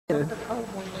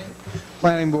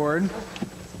Planning Board.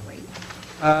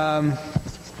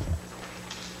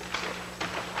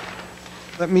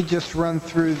 Let me just run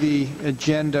through the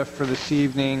agenda for this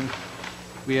evening.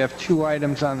 We have two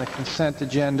items on the consent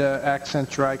agenda: Accent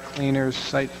Dry Cleaners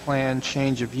site plan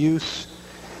change of use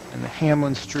and the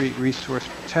Hamlin Street Resource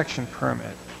Protection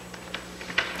Permit.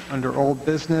 Under old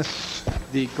business,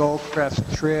 the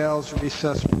Goldcrest Trails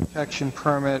Resource Protection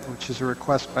Permit, which is a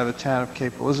request by the town of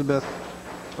Cape Elizabeth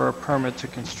for a permit to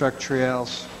construct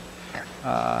trails,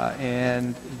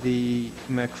 and the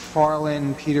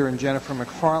McFarland, Peter and Jennifer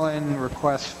McFarland,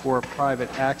 request for a private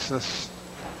access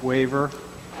waiver.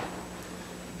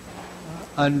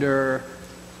 Under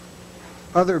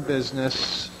other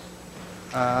business,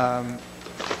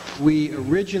 we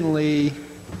originally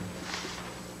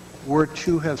were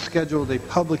to have scheduled a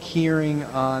public hearing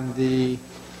on the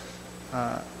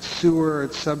sewer,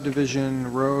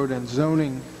 subdivision, road, and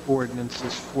zoning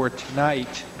ordinances for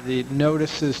tonight. The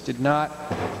notices did not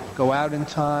go out in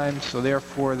time, so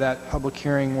therefore that public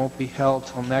hearing won't be held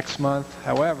till next month.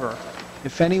 However,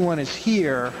 if anyone is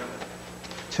here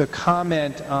to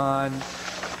comment on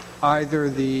either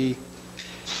the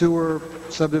sewer,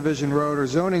 subdivision, road, or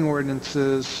zoning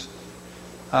ordinances,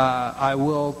 I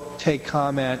will take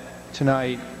comment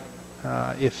tonight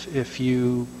if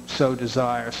you so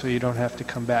desire, so you don't have to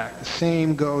come back. The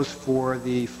same goes for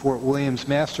the Fort Williams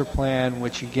Master Plan,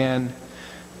 which again,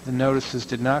 the notices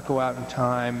did not go out in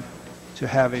time to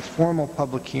have a formal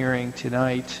public hearing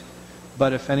tonight,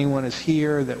 but if anyone is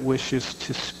here that wishes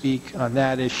to speak on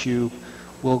that issue,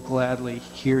 we'll gladly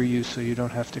hear you so you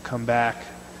don't have to come back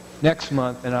next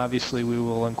month, and obviously we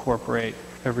will incorporate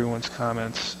everyone's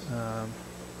comments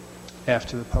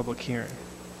after the public hearing.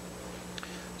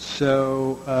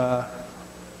 So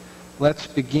let's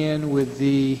begin with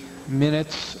the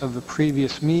minutes of the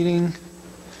previous meeting.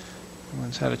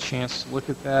 Everyone's had a chance to look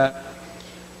at that.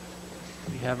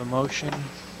 We have a motion.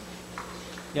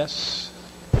 Yes?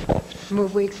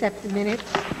 Move we accept the minutes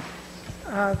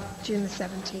of June the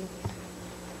 17th.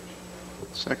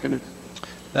 Seconded.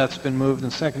 That's been moved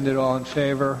and seconded. All in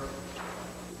favor?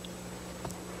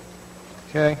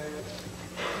 Okay.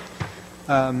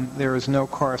 There is no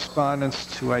correspondence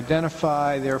to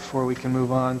identify, therefore we can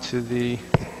move on to the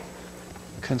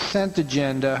consent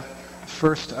agenda.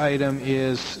 First item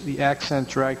is the Accent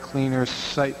Dry Cleaners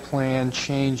site plan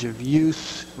change of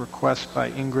use, request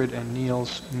by Ingrid and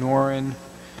Niels Noren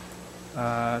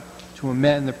to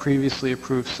amend the previously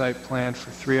approved site plan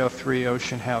for 303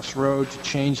 Ocean House Road to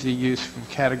change the use from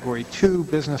Category 2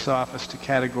 business office to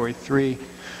Category 3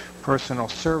 personal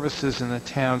services in the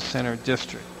town center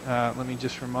district. Let me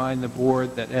just remind the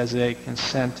board that as a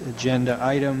consent agenda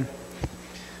item,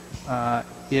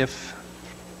 if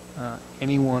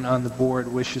anyone on the board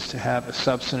wishes to have a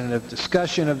substantive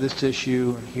discussion of this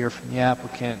issue and hear from the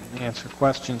applicant and answer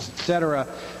questions, etc.,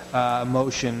 a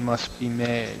motion must be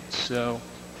made. So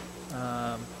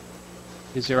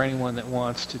is there anyone that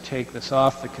wants to take this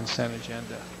off the consent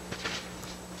agenda?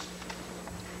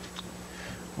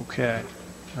 Okay.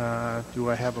 Do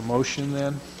I have a motion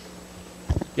then?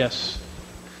 Yes.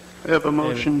 I have a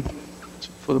motion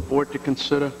for the board to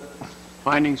consider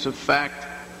findings of fact.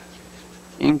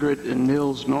 Ingrid and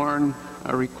Niels Noren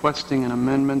are requesting an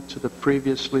amendment to the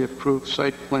previously approved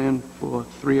site plan for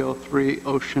 303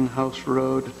 Ocean House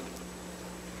Road,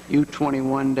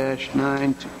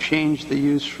 U21-9, to change the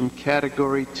use from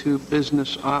Category 2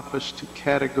 business office to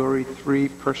Category 3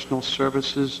 personal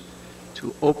services,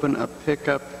 to open a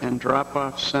pickup and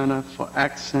drop-off center for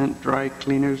Accent Dry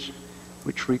Cleaners,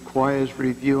 which requires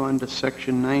review under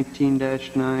Section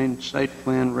 19-9 site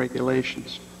plan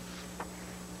regulations.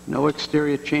 No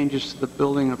exterior changes to the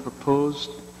building are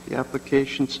proposed. The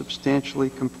application substantially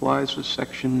complies with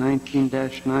Section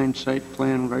 19-9 site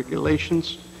plan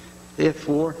regulations.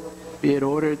 Therefore, be it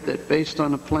ordered that based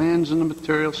on the plans and the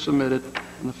materials submitted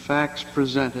and the facts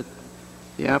presented,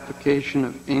 the application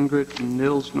of Ingrid and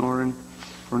Niels Noren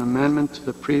for an amendment to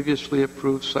the previously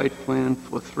approved site plan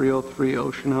for 303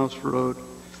 Ocean House Road,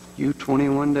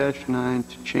 U21-9,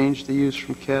 to change the use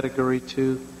from Category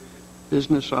 2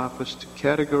 business office to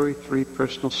Category 3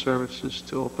 personal services,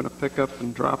 to open a pickup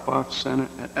and drop-off center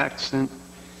at Accent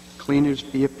Cleaners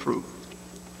be approved.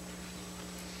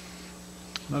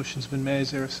 Motion's been made.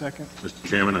 Is there a second? Mr.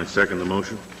 Chairman, I second the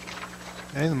motion.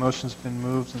 Okay, the motion's been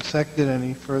moved and seconded.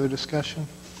 Any further discussion?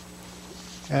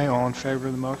 Okay, all in favor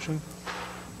of the motion?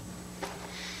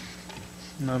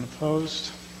 None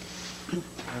opposed?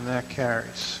 And that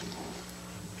carries.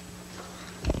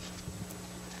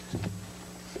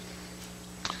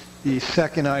 The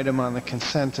second item on the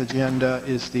consent agenda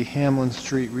is the Hamlin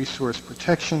Street Resource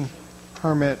Protection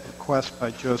permit request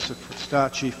by Joseph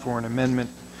Fristacci for an amendment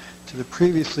to the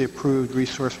previously approved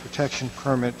resource protection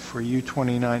permit for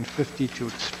U-2950 to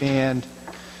expand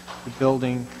the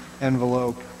building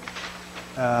envelope.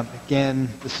 Again,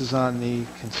 this is on the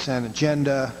consent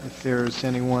agenda. If there's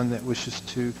anyone that wishes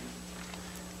to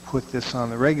put this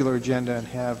on the regular agenda and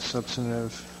have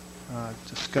substantive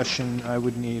discussion, I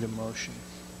would need a motion.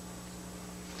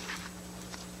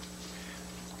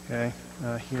 Okay,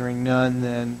 hearing none,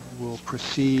 then we'll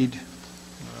proceed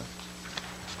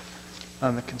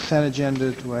on the consent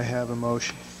agenda. Do I have a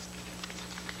motion?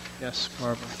 Yes,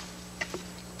 Barbara.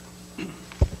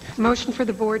 Motion for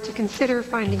the board to consider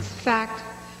findings of fact.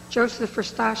 Joseph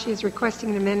Fristacci is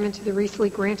requesting an amendment to the recently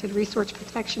granted resource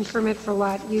protection permit for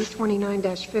lot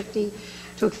U-29-50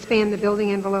 to expand the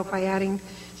building envelope by adding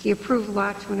the approved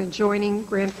lot to an adjoining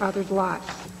grandfathered lot,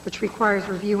 which requires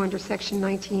review under Section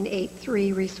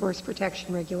 19.8.3 Resource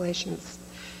Protection Regulations.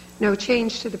 No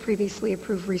change to the previously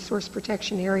approved resource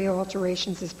protection area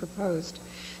alterations is proposed.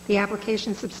 The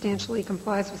application substantially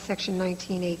complies with Section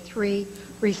 19.8.3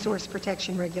 Resource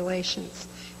Protection Regulations.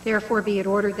 Therefore, be it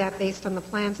ordered that based on the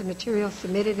plans and materials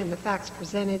submitted and the facts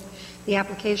presented, the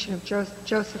application of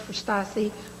Joseph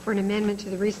Fristacci for an amendment to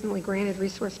the recently granted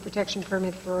resource protection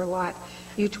permit for lot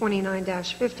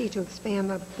U-29-50 to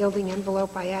expand the building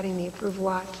envelope by adding the approved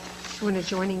lot to an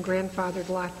adjoining grandfathered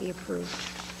lot be approved.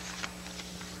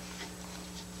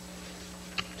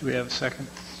 Do we have a second?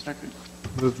 Second.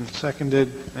 Moved and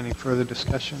seconded. Any further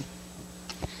discussion?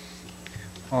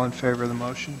 All in favor of the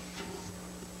motion?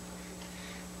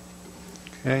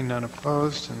 Okay, none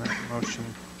opposed, and that motion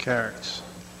carries.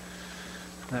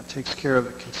 That takes care of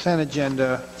the consent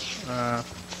agenda.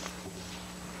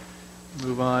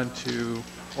 Move on to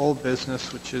old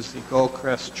business, which is the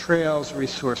Goldcrest Trails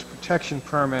Resource Protection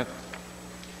Permit,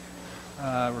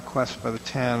 request by the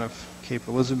town of Cape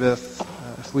Elizabeth.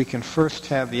 If we can first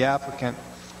have the applicant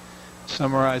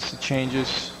summarize the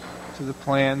changes to the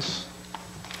plans.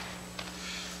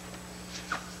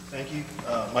 Thank you.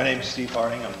 My name is Steve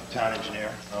Harding. I'm a town engineer.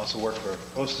 I also work for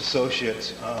Post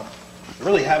Associates. There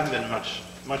really haven't been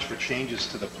much for changes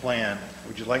to the plan.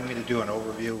 Would you like me to do an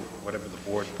overview, whatever the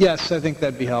board? Yes, I think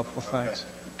that'd be helpful. Thanks.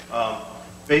 Okay.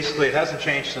 Basically, it hasn't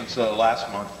changed since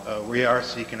last month. We are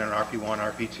seeking an RP1,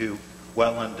 RP2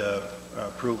 wetland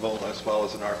approval, as well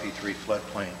as an RP3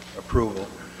 floodplain approval.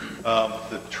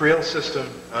 The trail system,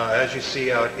 as you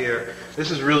see out here, this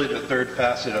is really the third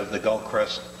facet of the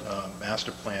Goldcrest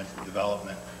master plan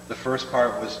development. The first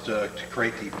part was to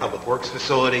create the public works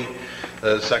facility.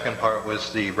 The second part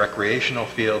was the recreational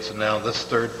fields, and now this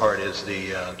third part is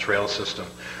the trail system,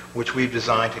 which we've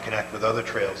designed to connect with other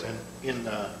trails in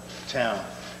town.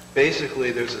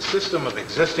 Basically, there's a system of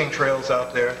existing trails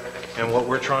out there, and what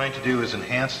we're trying to do is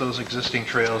enhance those existing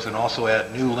trails and also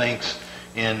add new links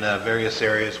in various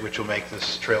areas, which will make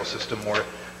this trail system more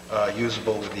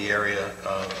usable with the area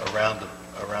around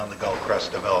the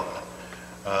Goldcrest development.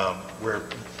 We're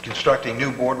constructing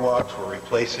new boardwalks. We're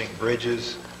replacing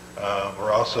bridges.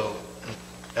 We're also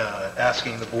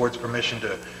asking the board's permission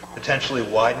to potentially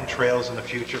widen trails in the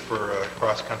future for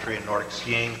cross-country and Nordic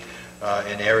skiing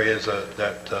in areas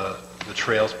that the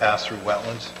trails pass through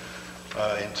wetlands.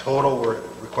 In total, we're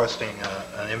requesting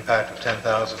an impact of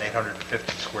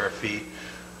 10,850 square feet.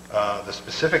 The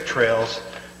specific trails,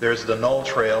 there's the Knoll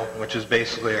Trail, which is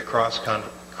basically a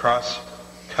cross-cut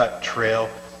trail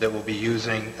that we'll be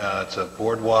using. It's a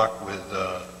boardwalk with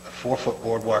a 4-foot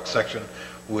boardwalk section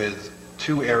with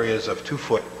 2 areas of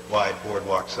 2-foot wide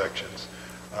boardwalk sections.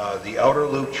 The Outer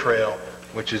Loop Trail,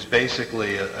 which is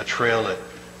basically a trail that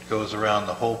goes around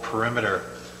the whole perimeter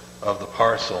of the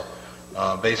parcel.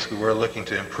 Basically, we're looking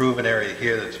to improve an area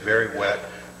here that's very wet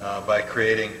by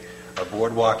creating a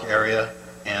boardwalk area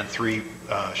and 3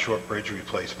 short bridge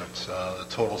replacements. The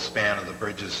total span of the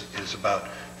bridges is about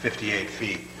 58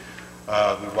 feet.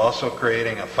 We're also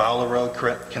creating a Fowler Road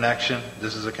connection.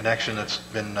 This is a connection that's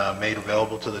been made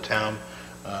available to the town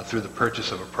through the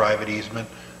purchase of a private easement.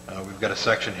 We've got a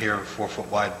section here of 4-foot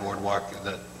wide boardwalk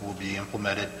that will be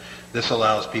implemented. This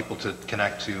allows people to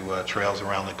connect to trails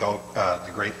around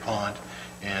the Great Pond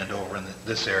and over in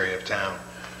this area of town.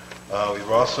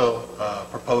 We're also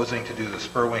proposing to do the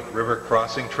Spurwink River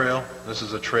Crossing Trail. This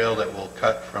is a trail that will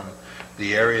cut from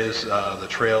the areas, the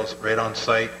trails right on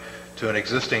site, to an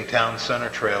existing town center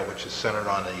trail, which is centered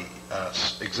on the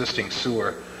existing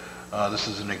sewer. This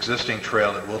is an existing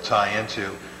trail that we'll tie into.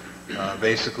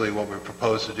 Basically, what we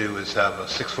propose to do is have a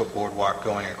 6-foot boardwalk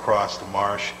going across the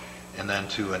marsh, and then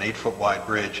to an 8-foot wide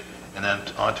bridge, and then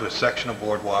onto a section of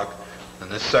boardwalk. And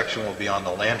this section will be on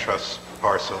the land trust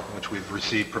parcel, which we've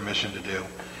received permission to do.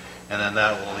 and then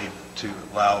that will lead to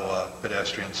allow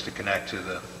pedestrians to connect to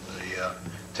the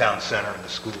town center and the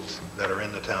schools that are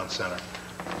in the town center.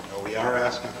 We are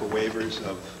asking for waivers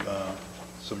of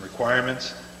some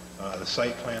requirements. The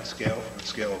site plan scale, from the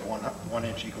scale of 1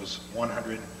 inch equals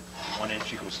 100, 1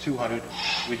 inch equals 200.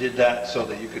 We did that so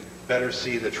that you could better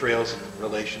see the trails in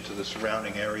relation to the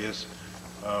surrounding areas.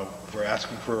 We're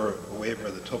asking for a waiver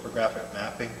of the topographic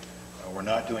mapping. We're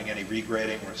not doing any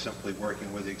regrading. We're simply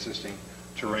working with the existing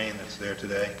terrain that's there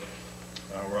today.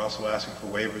 We're also asking for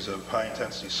waivers of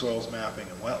high-intensity soils mapping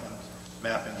and wetlands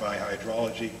mapping by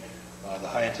hydrology. The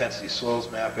high-intensity soils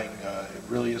mapping, it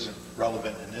really isn't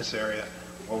relevant in this area.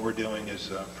 What we're doing is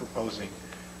proposing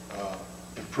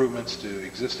improvements to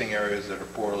existing areas that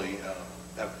are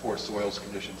have poor soils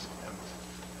conditions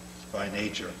by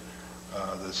nature.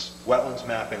 This wetlands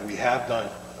mapping, we have done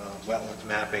wetlands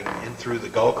mapping in through the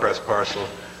Gullcrest parcel,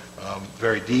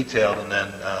 very detailed, and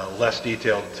then less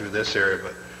detailed through this area,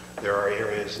 but there are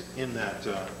areas in that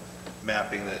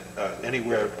mapping that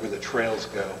anywhere where the trails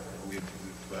go, we've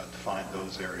defined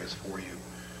those areas for you.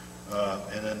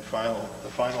 And then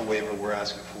the final waiver we're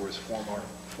asking for is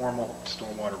formal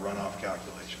stormwater runoff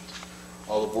calculations.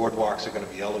 All the boardwalks are going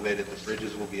to be elevated, the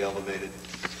bridges will be elevated.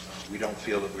 We don't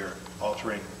feel that we're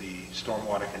altering the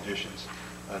stormwater conditions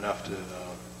enough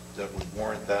that would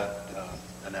warrant that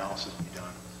analysis be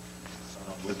done.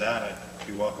 With that, I'd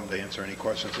be welcome to answer any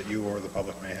questions that you or the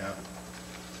public may have.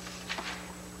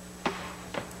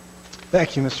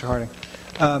 Thank you, Mr. Harding.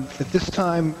 At this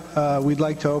time, we'd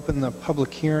like to open the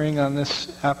public hearing on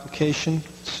this application.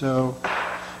 So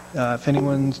if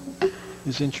anyone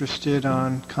is interested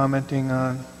on commenting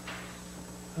on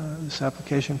this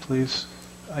application, please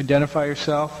identify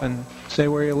yourself and say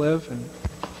where you live, and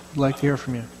we'd like to hear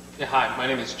from you. Yeah, hi, my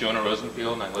name is Jonah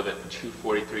Rosenfield, and I live at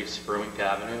 243 Spurwink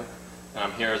Avenue. And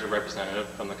I'm here as a representative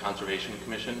from the Conservation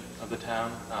Commission of the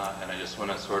town, and I just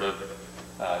want to sort of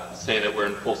say that we're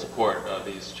in full support of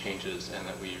these changes, and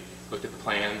that we've looked at the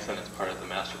plans, and it's part of the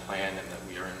master plan, and that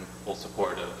we are in full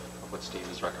support of what Steve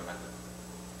has recommended.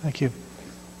 Thank you.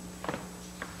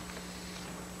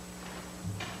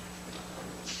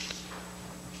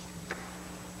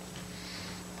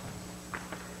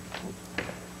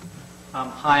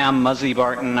 Hi, I'm Muzzy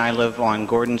Barton. I live on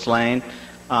Gordon's Lane.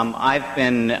 I've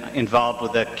been involved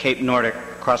with the Cape Nordic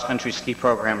cross-country ski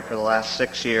program for the last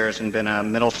 6 years and been a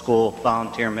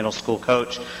volunteer middle school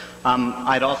coach.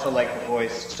 I'd also like to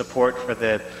voice support for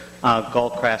the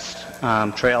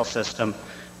Gullcrest trail system.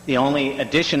 The only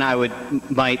addition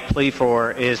might plea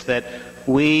for is that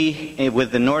we,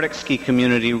 with the Nordic ski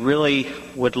community, really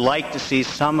would like to see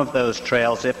some of those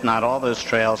trails, if not all those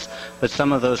trails, but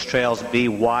some of those trails be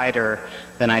wider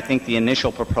than I think the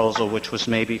initial proposal, which was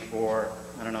maybe for,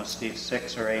 I don't know, Steve,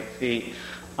 6 or 8 feet.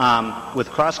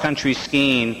 With cross-country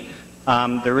skiing,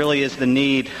 there really is the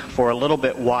need for a little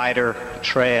bit wider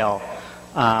trail,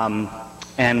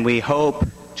 and we hope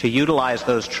to utilize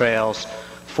those trails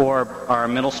for our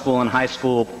middle school and high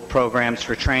school programs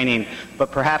for training.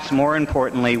 But perhaps more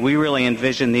importantly, we really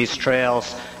envision these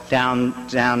trails down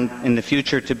in the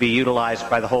future to be utilized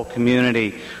by the whole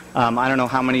community. I don't know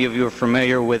how many of you are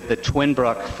familiar with the Twin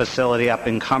Brook facility up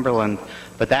in Cumberland,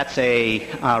 but that's a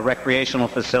recreational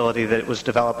facility that was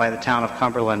developed by the town of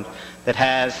Cumberland that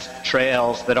has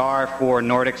trails that are for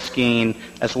Nordic skiing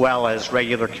as well as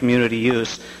regular community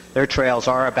use. Their trails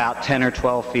are about 10 or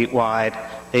 12 feet wide.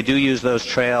 They do use those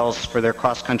trails for their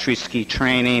cross-country ski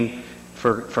training,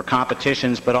 for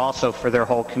competitions, but also for their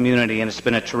whole community, and it's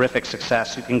been a terrific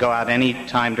success. You can go out any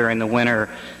time during the winter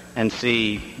and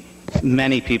see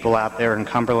many people out there in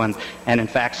Cumberland, and in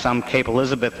fact some Cape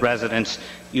Elizabeth residents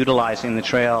utilizing the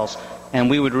trails. And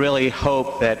we would really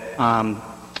hope that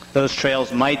those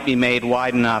trails might be made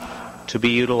wide enough to be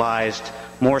utilized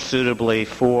more suitably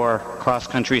for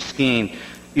cross-country skiing.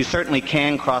 You certainly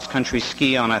can cross-country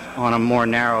ski on a more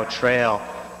narrow trail,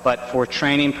 but for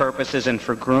training purposes and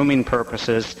for grooming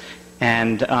purposes,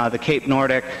 and the Cape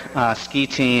Nordic ski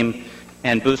team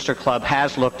and Booster Club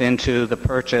has looked into the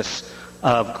purchase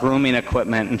of grooming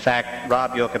equipment. In fact,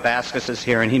 Rob Yokabaskis is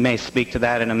here, and he may speak to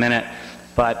that in a minute.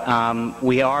 But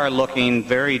we are looking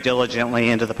very diligently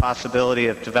into the possibility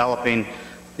of developing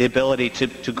the ability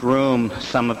to groom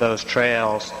some of those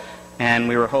trails, and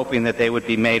we were hoping that they would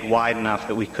be made wide enough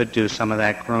that we could do some of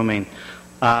that grooming.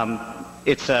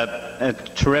 It's a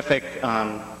terrific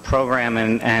program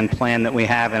and plan that we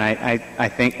have, and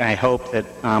I hope that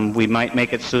we might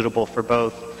make it suitable for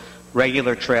both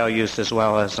regular trail use as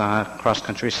well as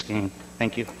cross-country skiing.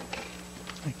 Thank you.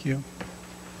 Thank you.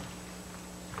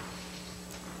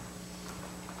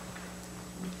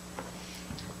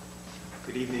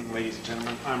 Good evening, ladies and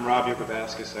gentlemen. I'm Robbie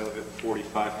Babascus. I live at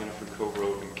 45 Hannaford Cove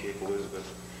Road in Cape Elizabeth.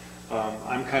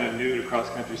 I'm kind of new to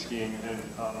cross-country skiing,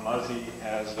 and Muzzy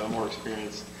has more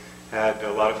experience, had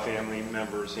a lot of family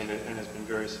members in it, and has been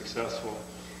very successful.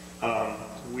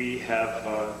 We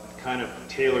have kind of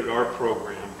tailored our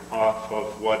program off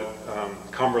of what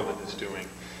Cumberland is doing,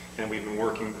 and we've been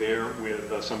working there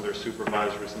with some of their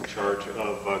supervisors in charge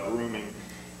of grooming.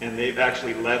 And they've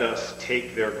actually let us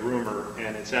take their groomer,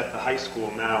 and it's at the high school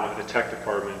now at the tech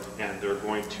department, and they're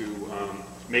going to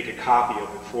make a copy of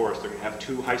it for us. They're going to have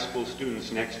 2 high school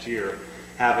students next year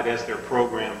have it as their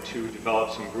program to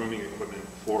develop some grooming equipment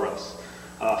for us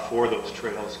for those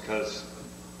trails, because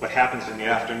what happens in the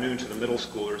afternoon to the middle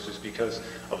schoolers is because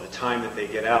of the time that they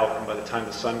get out, and by the time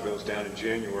the sun goes down in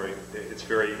January, it's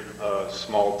very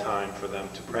small time for them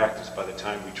to practice. By the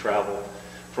time we travel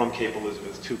from Cape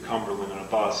Elizabeth to Cumberland on a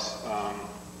bus,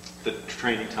 the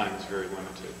training time is very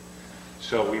limited.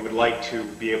 So we would like to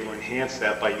be able to enhance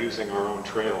that by using our own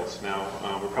trails. Now,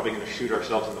 we're probably going to shoot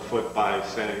ourselves in the foot by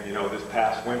saying, you know, this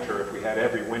past winter, if we had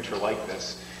every winter like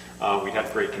this, we'd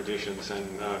have great conditions, and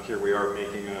here we are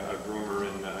making a groomer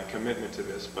and a commitment to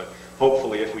this. But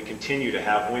hopefully, if we continue to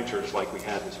have winters like we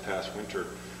had this past winter,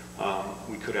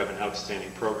 we could have an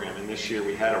outstanding program. And this year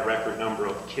we had a record number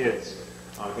of kids,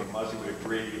 I think Muzzy would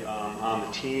agree, on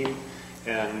the team.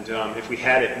 And if we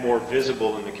had it more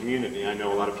visible in the community, I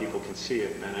know a lot of people can see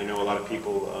it, and I know a lot of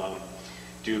people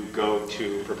do go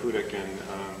to Perputic and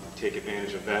take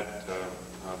advantage of that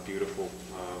beautiful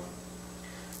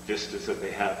vistas that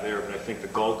they have there. But I think the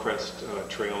Gullcrest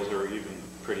trails are even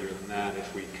prettier than that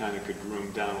if we kind of could groom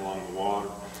down along the water.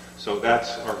 So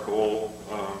that's our goal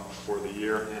for the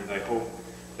year, and I hope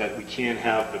that we can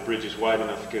have the bridges wide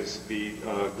enough, because the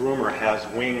groomer has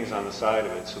wings on the side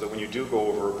of it, so that when you do go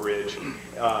over a bridge,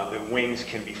 the wings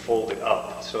can be folded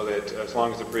up, so that as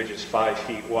long as the bridge is 5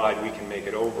 feet wide, we can make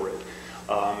it over it.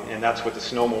 And that's what the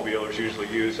snowmobilers usually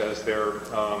use as their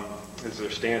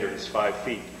standard, is 5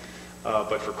 feet.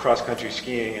 But for cross-country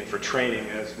skiing and for training,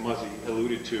 as Muzzy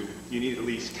alluded to, you need at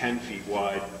least 10 feet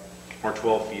wide, or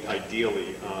 12 feet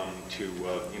ideally,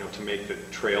 to make the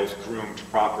trails groomed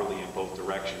properly in both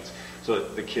directions, so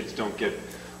that the kids don't get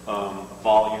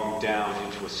volume down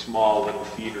into a small little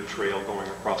feeder trail going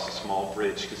across a small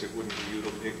bridge, because it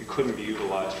couldn't be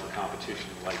utilized for competition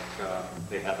like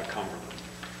they have at Cumberland.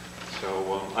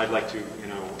 So I'd like to,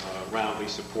 roundly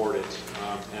support it,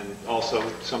 and also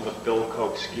some of the Bill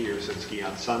Coke skiers that ski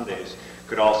on Sundays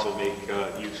could also make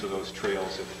use of those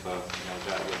trails if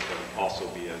that would also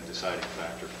be a deciding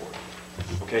factor for it.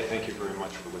 Okay, thank you very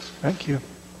much for listening. Thank you.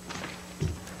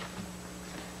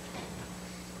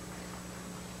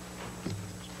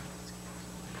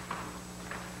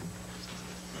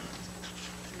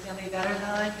 Millie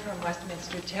Betterline from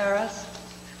Westminster Terrace.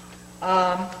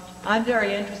 I'm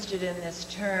very interested in this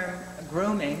term,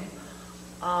 grooming.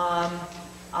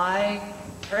 I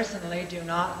personally do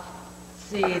not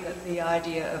see that the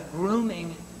idea of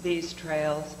grooming these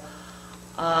trails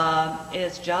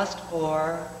is just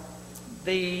for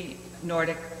the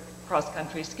Nordic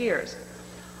cross-country skiers.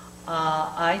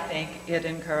 I think it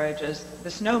encourages the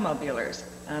snowmobilers,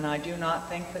 and I do not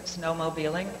think that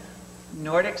snowmobiling,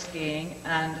 Nordic skiing,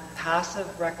 and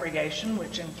passive recreation,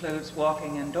 which includes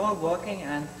walking and dog walking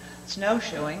and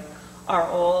snowshoeing, are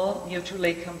all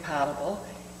mutually compatible,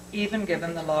 even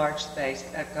given the large space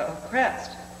at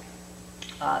Gullcrest.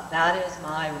 That is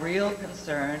my real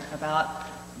concern about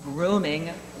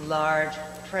grooming large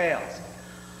trails.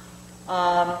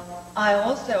 I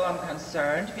also am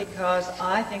concerned because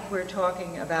I think we're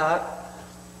talking about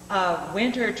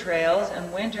winter trails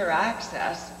and winter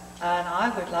access, and I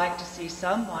would like to see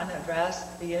someone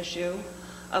address the issue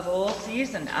of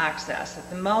all-season access. At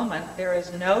the moment, there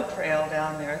is no trail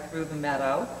down there through the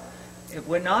meadow. It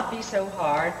would not be so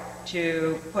hard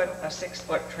to put a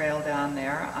 6-foot trail down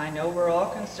there. I know we're all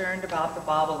concerned about the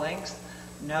bobolinks,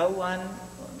 no one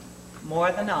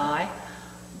more than I,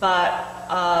 but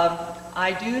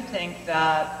I do think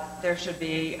that there should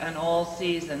be an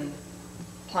all-season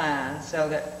plan so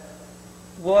that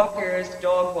walkers,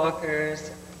 dog walkers,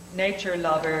 nature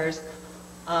lovers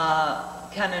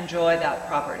can enjoy that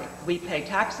property. We pay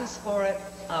taxes for it.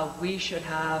 We should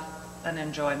have an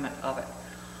enjoyment of it.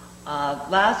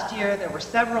 Last year, there were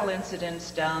several incidents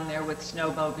down there with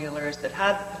snowmobilers that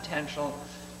had the potential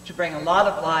to bring a lot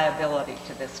of liability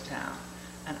to this town.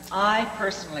 And I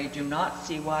personally do not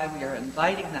see why we are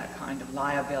inviting that kind of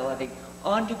liability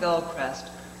onto Gullcrest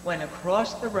when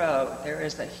across the road there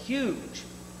is a huge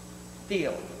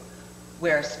field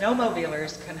where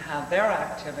snowmobilers can have their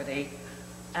activity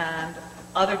and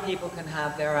other people can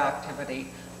have their activity,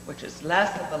 which is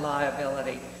less of a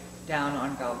liability down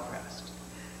on Gulfcrest.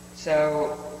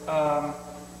 So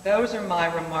those are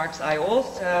my remarks. I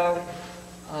also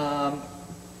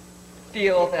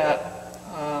feel that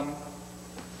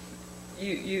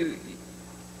you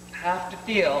have to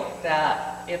feel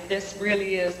that if this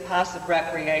really is passive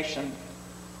recreation,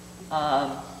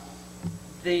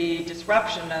 the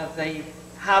disruption of the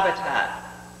habitat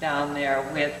down there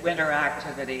with winter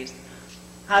activities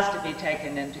has to be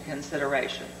taken into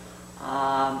consideration.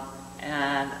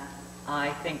 And I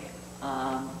think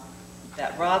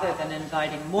that rather than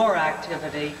inviting more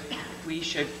activity, we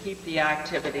should keep the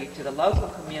activity to the local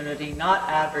community, not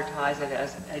advertise it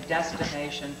as a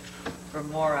destination for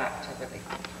more activity.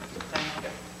 Thank you.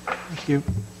 Thank you.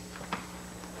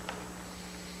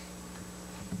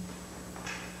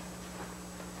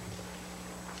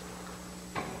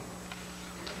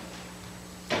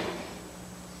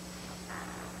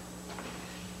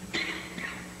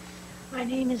 My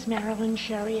name is Marilyn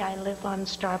Sherry. I live on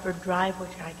Starboard Drive,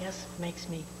 which I guess makes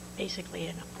me basically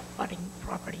an abutting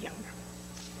property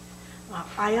owner.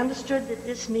 I understood that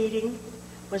this meeting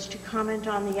was to comment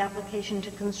on the application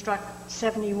to construct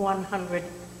 7,100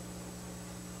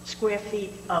 square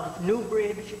feet of new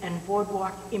bridge and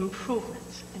boardwalk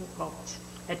improvements, in quotes,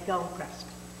 at Gullcrest.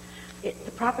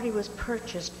 The property was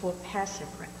purchased for passive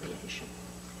recreation.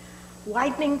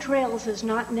 Widening trails is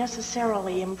not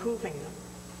necessarily improving them.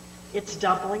 It's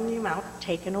doubling the amount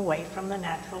taken away from the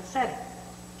natural setting.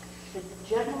 The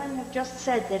gentlemen have just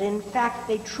said that, in fact,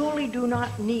 they truly do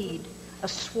not need a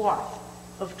swath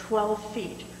of 12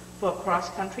 feet for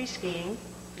cross-country skiing,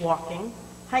 walking,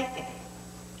 hiking.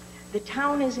 The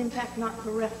town is, in fact, not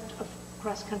bereft of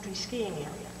cross-country skiing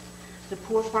area. The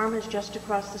Poor Farm is just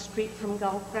across the street from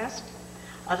Gullcrest.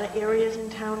 Other areas in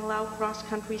town allow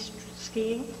cross-country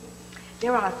skiing.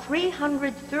 There are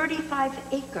 335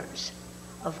 acres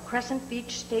of Crescent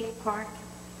Beach State Park,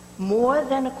 more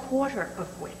than a quarter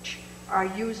of which are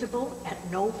usable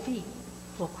at no fee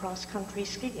for cross-country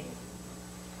skiing.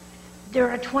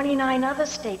 There are 29 other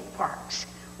state parks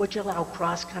which allow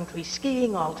cross-country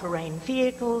skiing, all-terrain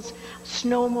vehicles,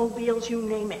 snowmobiles, you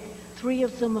name it. 3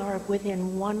 of them are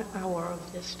within 1 hour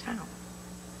of this town.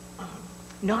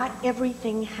 Not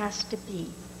everything has to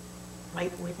be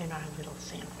right within our little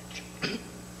sandwich.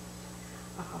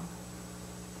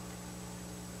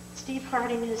 Steve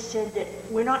Harding has said that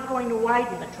we're not going to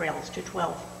widen the trails to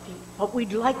 12 feet, but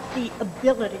we'd like the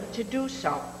ability to do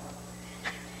so.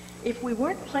 If we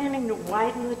weren't planning to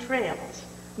widen the trails,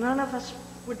 none of us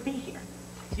would be here.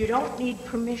 You don't need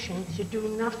permission to do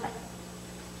nothing.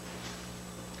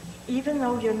 Even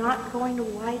though you're not going to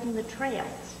widen the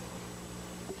trails,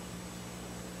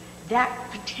 that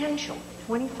potential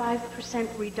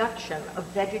 25% reduction of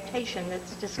vegetation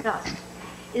that's discussed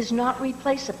is not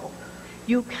replaceable.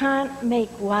 You can't make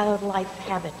wildlife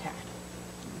habitat.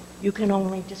 You can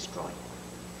only destroy it.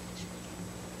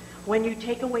 When you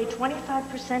take away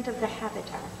 25% of the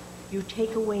habitat, you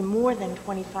take away more than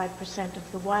 25%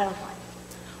 of the wildlife.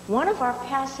 One of our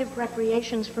passive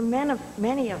recreations for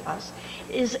many of us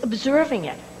is observing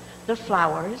it. The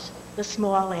flowers, the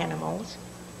small animals,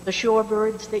 the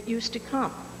shorebirds that used to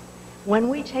come. When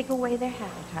we take away their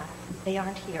habitat, they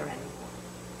aren't here anymore.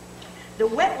 The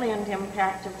wetland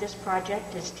impact of this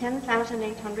project is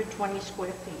 10,820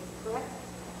 square feet, correct?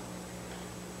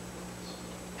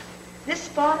 This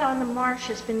spot on the marsh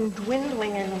has been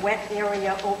dwindling in the wet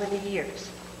area over the years.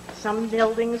 Some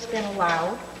buildings been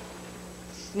allowed.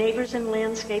 Neighbors and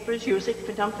landscapers use it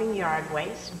for dumping yard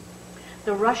waste.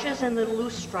 The rushes and the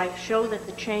loose stripe show that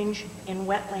the change in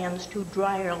wetlands to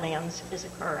drier lands is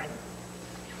occurring.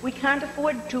 We can't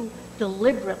afford to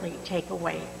deliberately take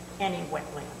away any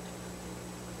wetland.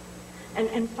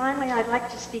 And finally, I'd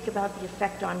like to speak about the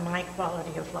effect on my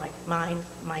quality of life, mine,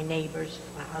 my neighbors,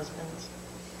 my husband's.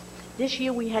 This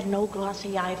year we had no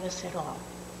glossy ibis at all.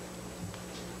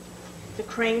 The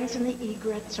cranes and the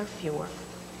egrets are fewer.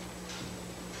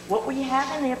 What we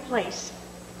have in their place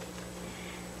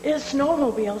is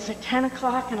snowmobiles at 10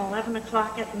 o'clock and 11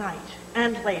 o'clock at night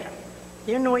and later.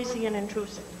 They're noisy and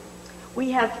intrusive.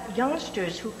 We have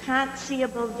youngsters who can't see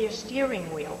above their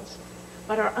steering wheels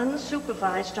but are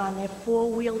unsupervised on their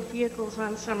four-wheeled vehicles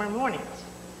on summer mornings.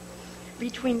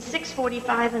 Between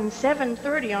 6:45 and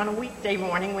 7:30 on a weekday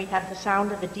morning, we have the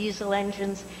sound of the diesel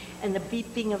engines and the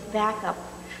beeping of backup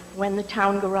when the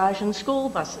town garage and school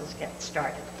buses get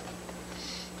started.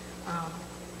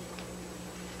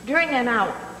 During an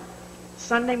hour,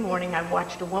 Sunday morning, I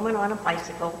watched a woman on a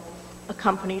bicycle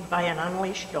accompanied by an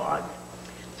unleashed dog,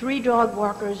 3 dog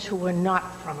walkers who were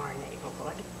not from our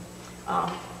neighborhood,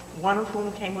 one of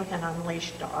whom came with an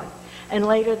unleashed dog, and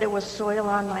later there was soil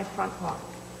on my front lawn.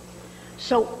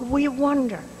 So we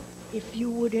wonder if you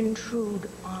would intrude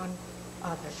on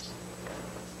others.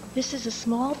 This is a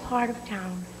small part of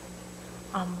town.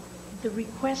 The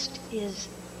request is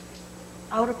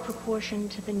out of proportion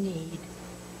to the need,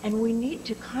 and we need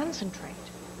to concentrate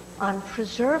on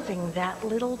preserving that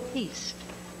little piece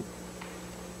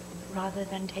rather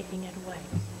than taking it away.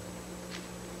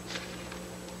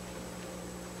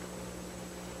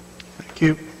 Thank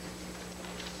you.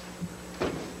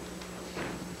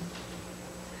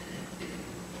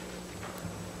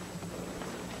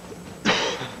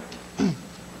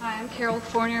 Hi, I'm Carol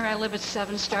Fournier. I live at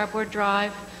 7 Starboard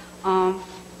Drive.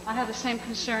 I have the same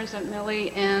concerns that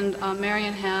Millie and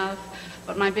Marion have,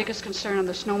 but my biggest concern are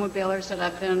the snowmobilers that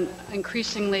I've been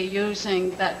increasingly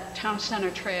using that town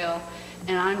center trail,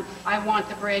 and I want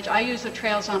the bridge. I use the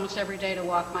trails almost every day to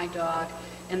walk my dog,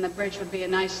 and the bridge would be a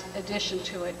nice addition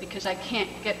to it because I can't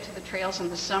get to the trails in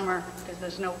the summer because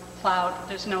there's no plowed,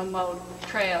 there's no mowed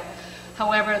trail.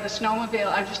 However, the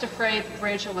snowmobile, I'm just afraid the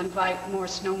bridge will invite more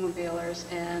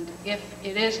snowmobilers, and if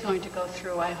it is going to go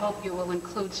through, I hope you will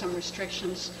include some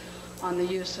restrictions on the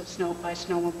use of snow by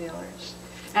snowmobilers.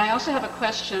 And I also have a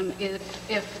question,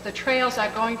 if the trails are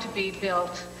going to be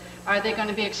built, are they going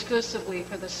to be exclusively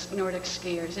for the Nordic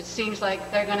skiers? It seems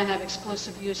like they're going to have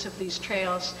exclusive use of these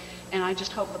trails, and I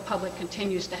just hope the public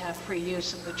continues to have free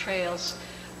use of the trails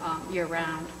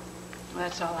year-round. Well,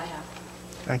 that's all I have.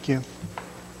 Thank you.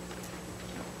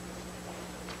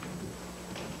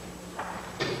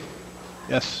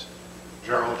 Yes.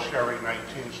 Gerald Sherry,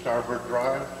 19 Starboard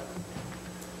Drive.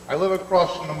 I live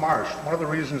across from the marsh. One of the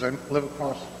reasons I live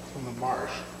across from the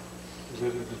marsh is that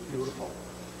it is beautiful.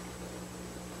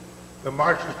 The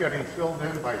marsh is getting filled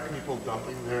in by people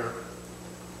dumping their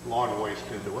lawn waste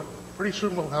into it. Pretty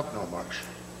soon we'll have no marsh.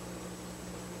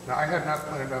 Now, I had not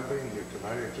planned on being here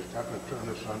tonight. I just happened to turn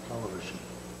this on television.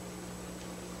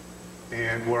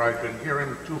 And where I've been hearing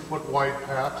 2-foot wide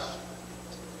paths,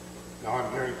 now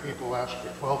I'm hearing people ask for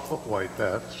 12-foot wide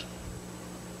paths.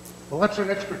 Well, that's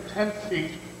an extra 10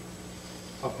 feet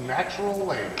of natural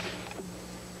lane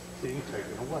being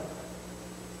taken away.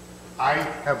 I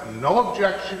have no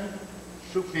objection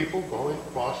to people going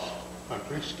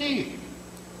cross-country skiing.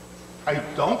 I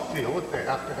don't feel that they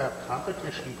have to have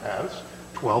competition paths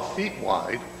 12 feet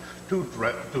wide to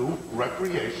do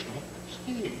recreational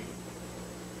skiing.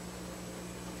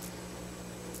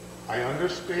 I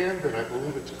understand that I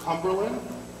believe it's Cumberland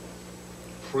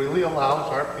freely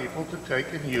allows our people to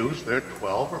take and use their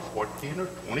 12 or 14 or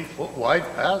 20 foot wide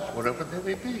paths, whatever they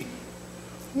may be.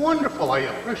 Wonderful, I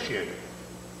appreciate it.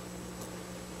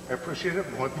 I appreciate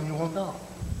it more than you will know.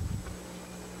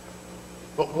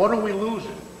 But what are we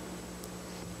losing?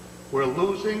 We're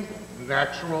losing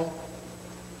natural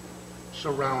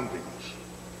surroundings.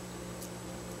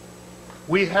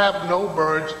 We have no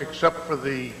birds except for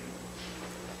the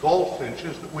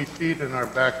goldfinches that we feed in our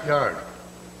backyard.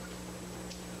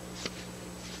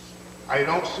 I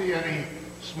don't see any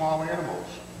small animals.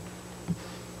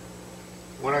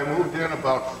 When I moved in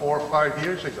about 4 or 5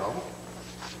 years ago,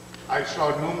 I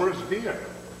saw numerous deer.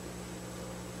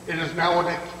 It is now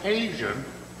an occasion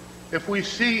if we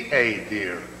see a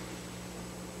deer.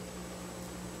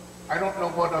 I don't know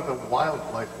what other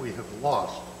wildlife we have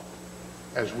lost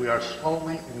as we are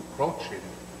slowly encroaching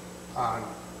on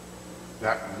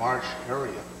that marsh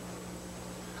area.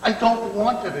 I don't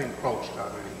want it encroached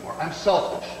on anymore. I'm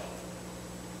selfish.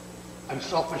 I'm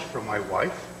selfish for my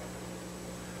wife.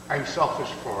 I'm selfish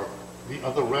for the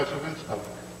other residents of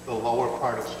the lower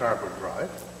part of Starboard Drive.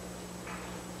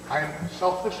 I'm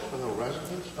selfish for the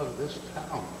residents of this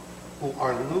town who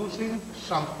are losing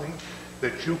something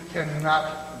that you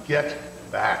cannot get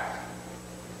back.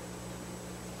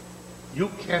 You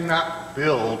cannot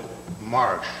build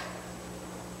marsh.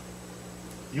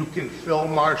 You can fill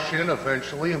marsh in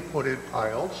eventually and put in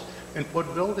piles and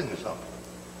put buildings up.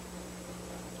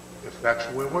 If that's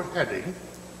where we're heading,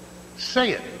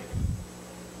 say it.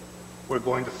 We're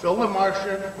going to fill the marsh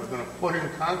in, we're going to put in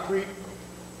concrete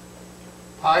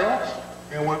piles,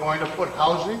 and we're going to put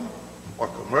housing or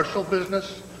commercial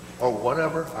business or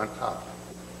whatever on top.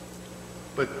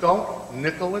 But don't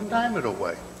nickel and dime it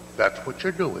away. That's what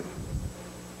you're doing.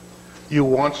 You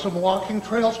want some walking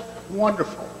trails?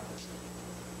 Wonderful.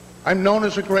 I'm known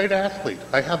as a great athlete.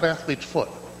 I have athlete's foot.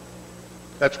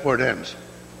 That's where it ends.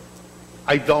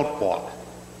 I don't walk.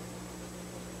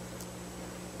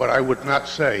 But I would not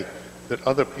say that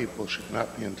other people should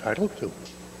not be entitled to.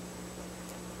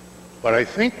 But I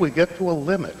think we get to a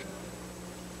limit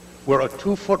where a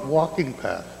 2-foot walking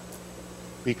path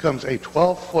becomes a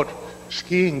 12-foot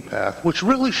skiing path, which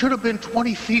really should have been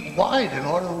 20 feet wide in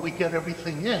order that we get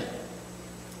everything in.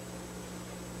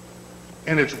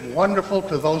 And it's wonderful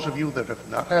to those of you that have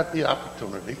not had the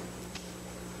opportunity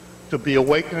to be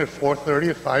awakened at 4:30,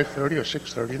 at 5:30, or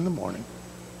 6:30 in the morning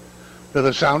to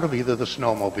the sound of either the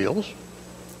snowmobiles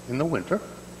in the winter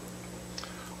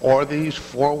or these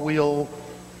four-wheel,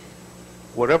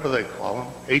 whatever they call them,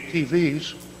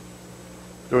 ATVs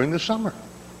during the summer.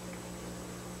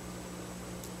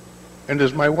 And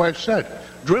as my wife said,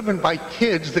 driven by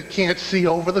kids that can't see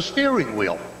over the steering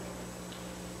wheel.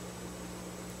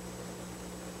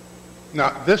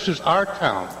 Now, this is our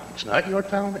town. It's not your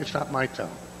town. It's not my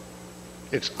town.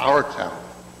 It's our town.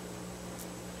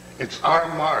 It's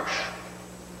our marsh.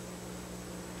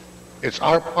 It's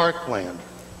our parkland.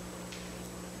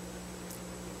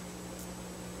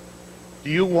 Do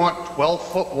you want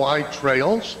 12-foot wide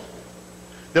trails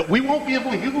that we won't be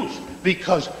able to use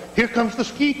because here comes the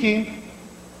ski team?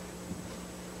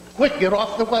 Quick, get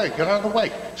off the way, get out of the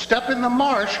way. Step in the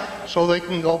marsh so they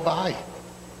can go by.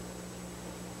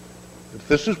 If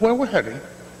this is where we're heading,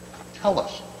 tell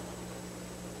us.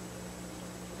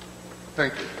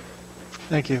 Thank you.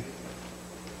 Thank you.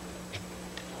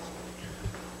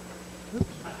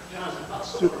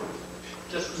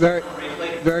 Just Very,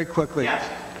 briefly. very quickly. Yes.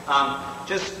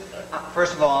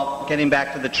 First of all, getting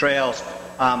back to the trails,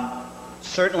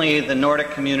 certainly the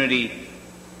Nordic community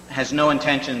has no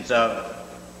intentions of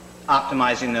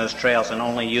optimizing those trails and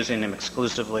only using them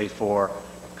exclusively for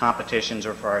competitions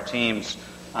or for our teams.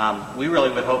 We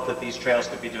really would hope that these trails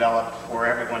could be developed for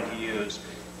everyone to use.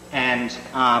 And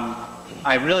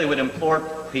I really would implore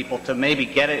people to maybe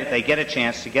if they get a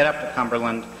chance, to get up to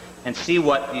Cumberland and see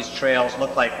what these trails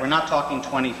look like. We're not talking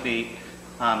 20 feet.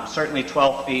 Certainly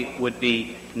 12 feet would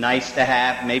be nice to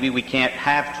have. Maybe we can't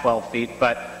have 12 feet,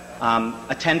 but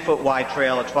a 10-foot wide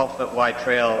trail, a 12-foot wide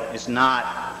trail is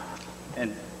not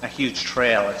a huge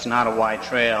trail. It's not a wide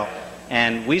trail.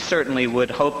 And we certainly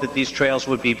would hope that these trails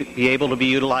would be able to be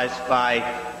utilized by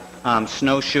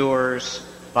snowshoers,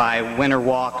 by winter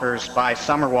walkers, by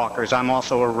summer walkers. I'm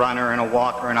also a runner and a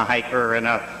walker and a hiker and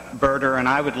a birder, and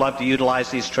I would love to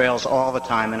utilize these trails all the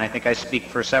time, and I think I speak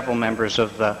for several members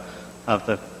of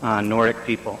the Nordic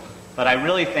people. But I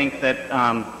really think that,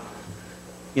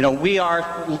 we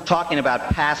are talking about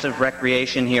passive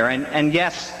recreation here, and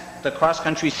yes, the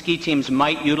cross-country ski teams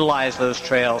might utilize those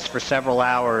trails for several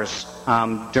hours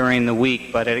during the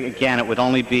week, but again, it would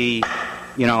only be,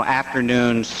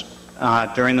 afternoons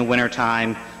during the winter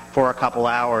time for a couple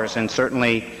hours, and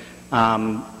certainly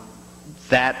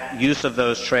that use of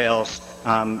those trails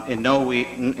in no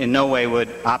way would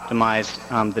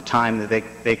optimize the time that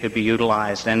they could be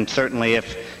utilized. And certainly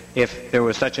if there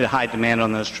was such a high demand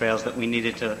on those trails that we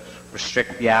needed to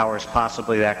restrict the hours,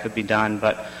 possibly that could be done.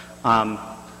 But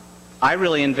I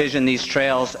really envision these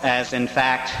trails as, in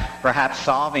fact, perhaps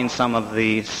solving some of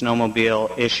the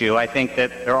snowmobile issue. I think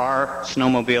that there are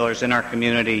snowmobilers in our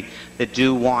community that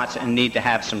do want and need to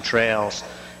have some trails.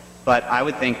 But I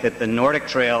would think that the Nordic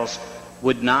trails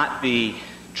would not be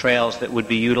trails that would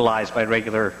be utilized by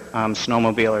regular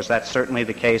snowmobilers. That's certainly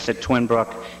the case at Twin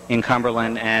Brook in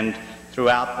Cumberland and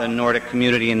throughout the Nordic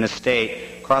community in the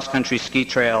state. Cross-country ski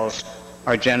trails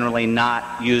are generally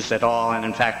not used at all, and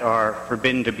in fact are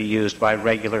forbidden to be used by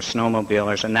regular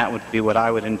snowmobilers, and that would be what I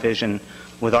would envision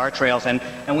with our trails. And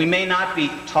we may not be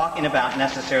talking about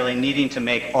necessarily needing to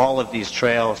make all of these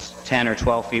trails 10 or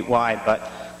 12 feet wide,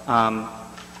 but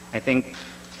I think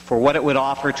for what it would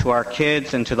offer to our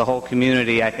kids and to the whole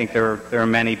community, I think there are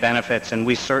many benefits, and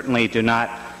we certainly do not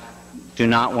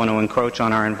want to encroach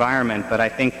on our environment, but I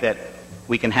think that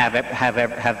we can have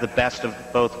the best of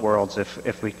both worlds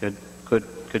if we could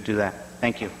do that.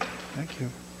 Thank you. Thank you.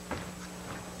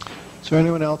 Is there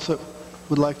anyone else that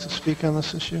would like to speak on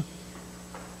this issue?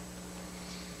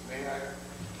 May I?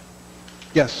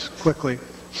 Yes, quickly.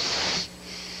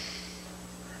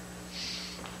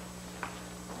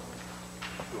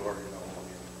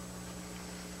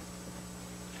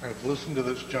 I've listened to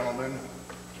this gentleman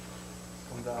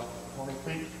come down 20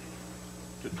 feet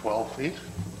to 12 feet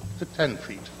to 10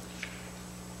 feet,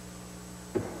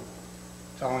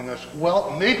 telling us,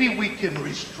 well, maybe we can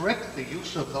restrict the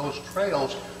use of those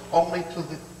trails only to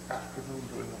the afternoon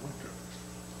during the winter.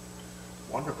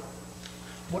 Wonderful.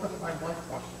 What if my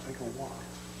wife wants to take a walk?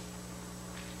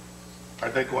 Are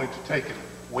they going to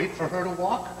wait for her to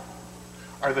walk?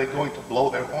 Are they going to blow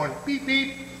their horn, beep,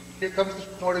 beep, here comes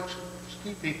the Nordic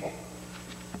ski people?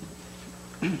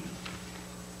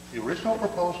 The original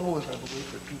proposal was, I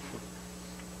believe, at 2 foot.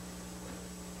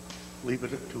 Leave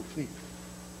it at 2 feet.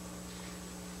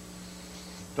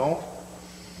 Don't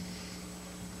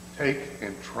take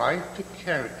and try to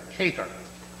cater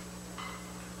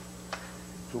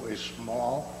to a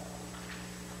small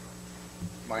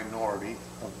minority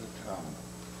of the town.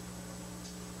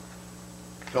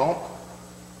 Don't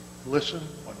listen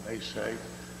when they say,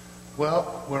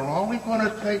 well, we're only going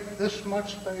to take this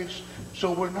much space,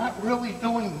 so we're not really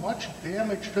doing much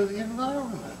damage to the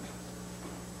environment.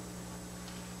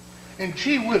 And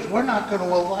gee whiz, we're not going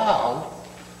to allow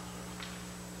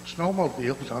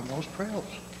snowmobiles on those trails.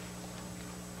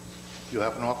 You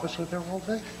have an officer there all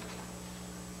day?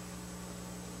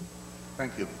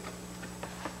 Thank you.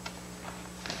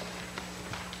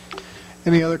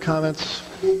 Any other comments?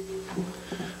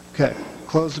 Okay,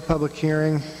 close the public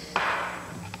hearing.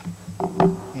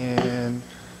 And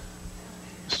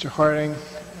Mr. Harding,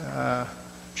 I'm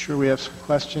sure we have some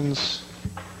questions.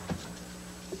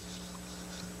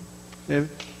 David?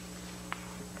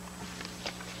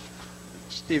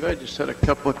 Steve, I just had a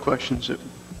couple of questions.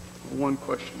 One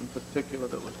question in particular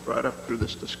that was brought up through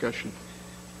this discussion.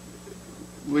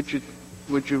 Would you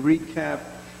recap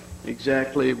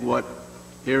exactly what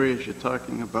areas you're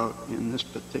talking about in this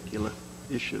particular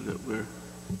issue that we're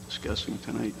discussing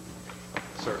tonight?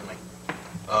 Certainly.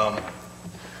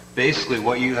 Basically,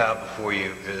 what you have before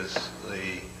you is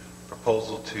the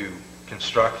proposal to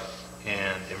construct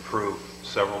and improve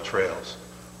several trails.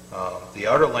 The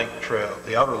outer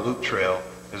loop trail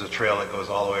is a trail that goes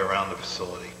all the way around the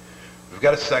facility. We've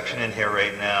got a section in here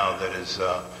right now that is,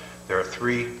 there are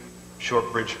 3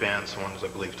 short bridge spans. One's, I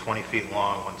believe, 20 feet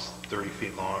long, one's 30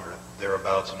 feet long, or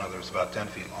thereabouts, another's about 10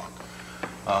 feet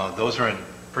long. Those are in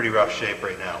pretty rough shape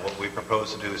right now. What we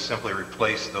propose to do is simply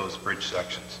replace those bridge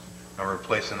sections. And we're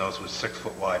replacing those with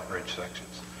 6-foot wide bridge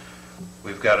sections.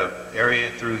 We've got an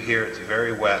area through here, it's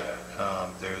very wet.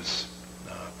 There's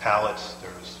pallets,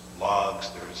 there's logs,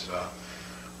 there's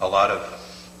a lot of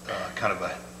kind of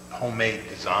a homemade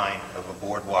design of a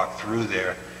boardwalk through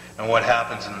there. And what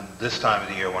happens in this time of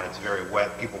the year when it's very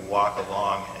wet, people walk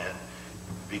along, and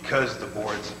because the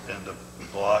boards and the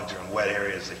logs are in wet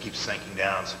areas, they keep sinking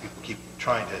down, so people keep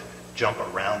trying to jump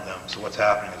around them. So what's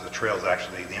happening is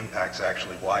the impact's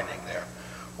actually widening there.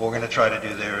 What we're going to try to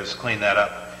do there is clean that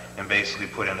up and basically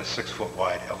put in a 6-foot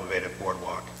wide elevated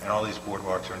boardwalk. And all these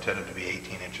boardwalks are intended to be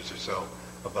 18 inches or so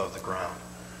above the ground.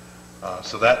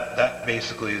 So that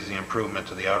basically is the improvement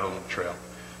to the outer loop trail.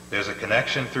 There's a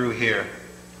connection through here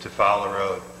to Fowler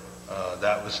Road.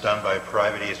 That was done by a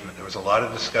private easement. There was a lot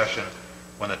of discussion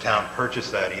when the town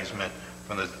purchased that easement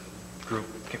from the group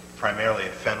primarily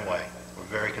at Fenway. We're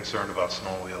very concerned about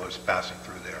snowmobilers passing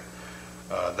through there.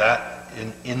 That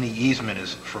in the easement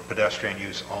is for pedestrian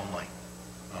use only.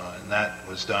 And that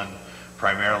was done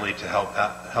primarily to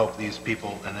help these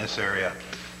people in this area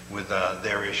with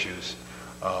their issues.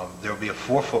 There will be a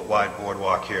 4-foot wide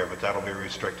boardwalk here, but that'll be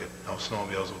restricted. No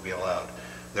snowmobiles will be allowed.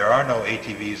 There are no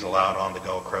ATVs allowed on the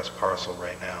Gilcrest parcel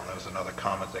right now. That was another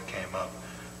comment that came up.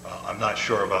 I'm not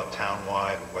sure about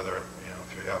town-wide, whether,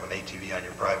 if you have an ATV on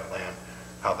your private land,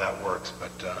 how that works,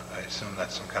 but I assume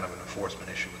that's some kind of an enforcement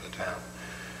issue with the town.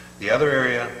 The other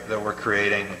area that we're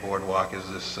creating, the boardwalk, is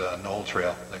this knoll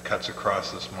trail that cuts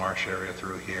across this marsh area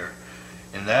through here.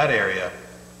 In that area,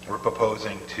 we're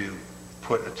proposing to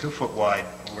put a 2-foot wide,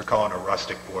 what we're calling a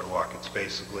rustic boardwalk. It's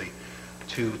basically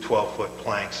 2 12-foot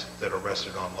planks that are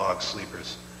rested on log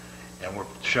sleepers. And we're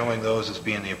showing those as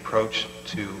being the approach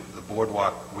to the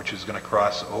boardwalk, which is going to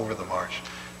cross over the marsh.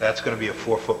 That's going to be a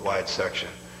 4-foot wide section.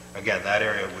 Again, that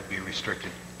area would be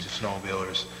restricted to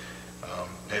snowmobilers.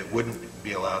 It wouldn't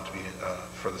be allowed to be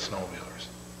for the snowmobilers.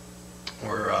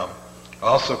 We're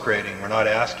also creating, we're not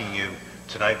asking you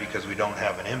tonight because we don't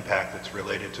have an impact that's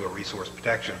related to a resource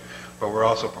protection, but we're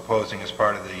also proposing as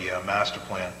part of the master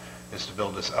plan is to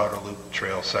build this outer loop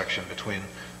trail section between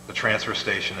the transfer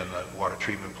station and the water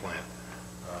treatment plant.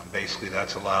 Basically,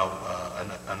 that's allow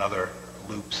another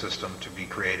loop system to be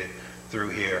created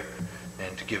through here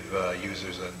and to give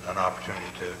users an opportunity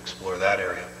to explore that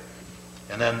area.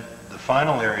 And then the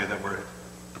final area that we're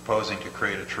proposing to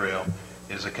create a trail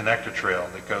is a connector trail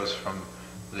that goes from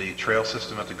the trail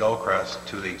system at the Gullcrest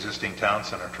to the existing town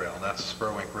center trail, and that's the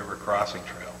Spurwink River Crossing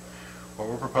Trail. What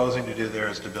we're proposing to do there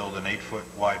is to build an 8-foot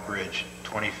wide bridge,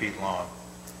 20 feet long,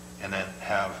 and then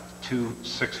have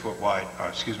 6-foot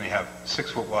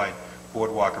wide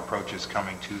boardwalk approaches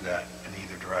coming to that in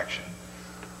either direction.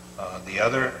 The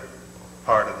other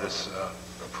part of this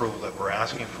approval that we're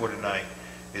asking for tonight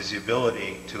is the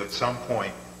ability to, at some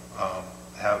point,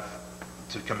 have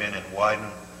to come in and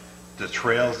widen the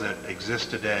trails that exist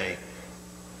today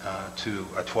to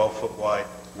a 12-foot wide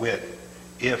width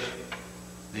if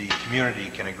the community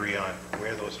can agree on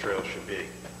where those trails should be.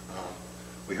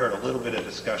 We heard a little bit of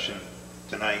discussion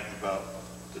tonight about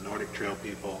the Nordic Trail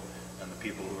people and the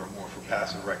people who are more for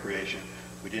passive recreation.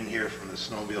 We didn't hear from the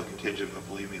snowmobile contingent, but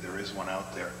believe me, there is one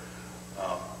out there.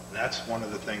 And that's one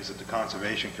of the things that the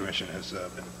Conservation Commission has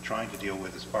been trying to deal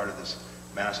with as part of this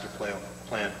master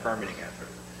plan permitting effort.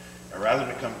 And rather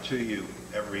than come to you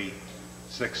every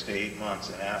 6 to 8 months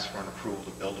and ask for an approval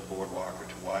to build a boardwalk or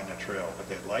to widen a trail, what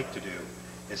they'd like to do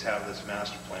is have this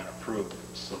master plan approved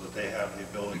so that they have the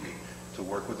ability to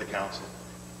work with the council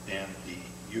and the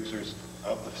users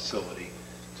of the facility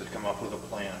to come up with a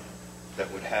plan that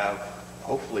would have,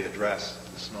 hopefully address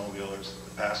the snowmobilers,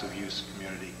 the passive use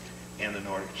community, and the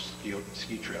Nordic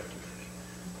ski trail community.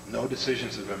 No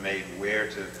decisions have been made where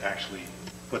to actually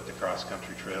put the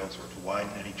cross-country trails or to widen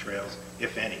any trails,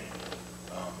 if any.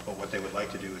 But what they would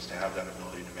like to do is to have that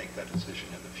ability to make that decision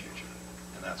in the future,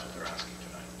 and that's what they're asking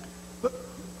tonight.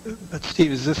 But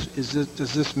Steve,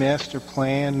 does this master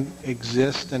plan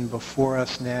exist and before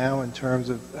us now in terms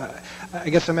of? I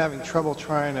guess I'm having trouble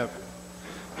trying to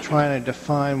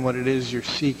define what it is you're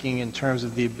seeking in terms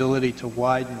of the ability to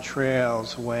widen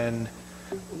trails when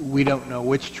we don't know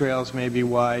which trails may be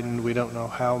widened, we don't know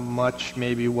how much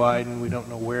may be widened, we don't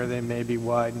know where they may be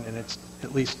widened, and it's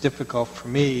at least difficult for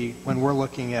me when we're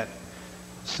looking at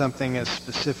something as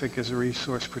specific as a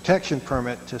resource protection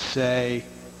permit to say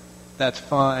that's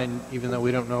fine even though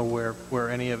we don't know where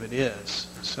any of it is.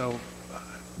 So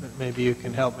maybe you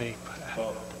can help me.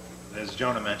 Well, as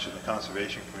Jonah mentioned, the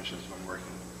Conservation Commission has been working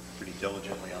pretty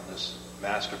diligently on this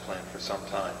master plan for some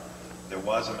time. There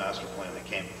was a master plan that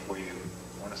came before you,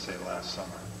 I want to say last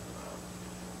summer,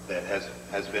 that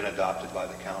has been adopted by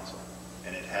the council,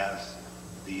 and it has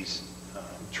these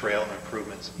trail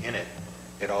improvements in it.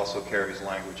 It also carries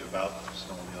language about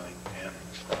snowmobiling and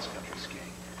cross-country skiing.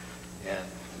 And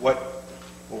what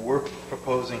we're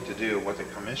proposing to do, what the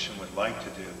commission would like to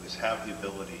do, is have the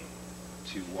ability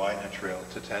to widen a trail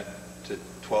to 10 to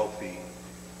 12 feet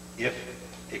if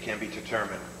it can be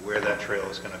determined where that trail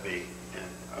is going to be. And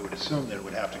I would assume that it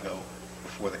would have to go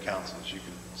before the council. As you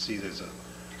can see, there's a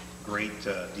great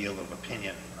deal of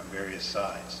opinion on various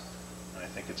sides. And I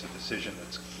think it's a decision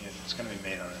that's it's going to be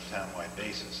made on a town-wide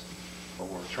basis. What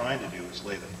we're trying to do is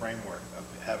lay the framework of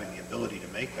having the ability to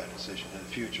make that decision in the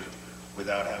future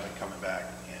without having coming back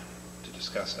and to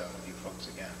discuss that with you folks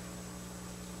again.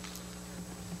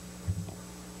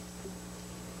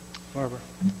 Barbara.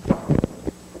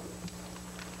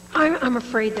 I'm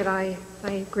afraid that I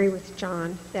agree with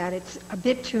John that it's a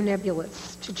bit too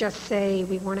nebulous to just say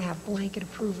we want to have blanket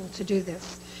approval to do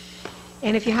this.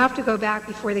 And if you have to go back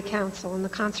before the council and the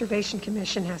Conservation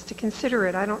Commission has to consider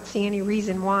it, I don't see any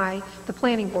reason why the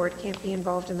planning board can't be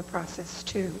involved in the process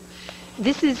too.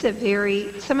 This is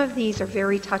some of these are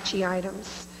very touchy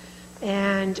items.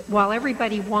 And while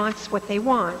everybody wants what they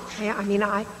want,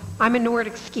 I'm a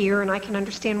Nordic skier and I can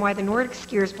understand why the Nordic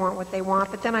skiers want what they want,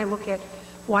 but then I look at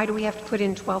why do we have to put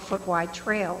in 12-foot wide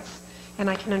trails? And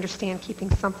I can understand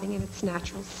keeping something in its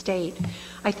natural state.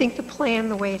 I think the plan,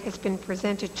 the way it has been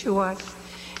presented to us,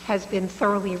 has been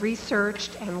thoroughly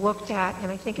researched and looked at,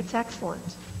 and I think it's excellent.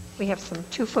 We have some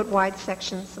 2-foot wide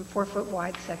sections, some 4-foot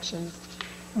wide sections,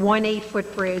 one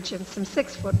 8-foot bridge, and some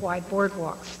 6-foot wide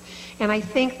boardwalks. And I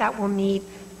think that will meet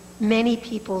many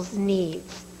people's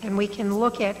needs. And we can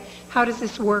look at how does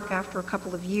this work after a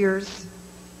couple of years,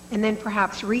 and then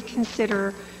perhaps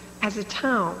reconsider as a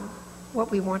town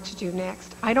what we want to do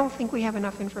next. I don't think we have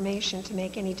enough information to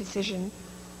make any decision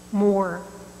more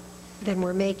than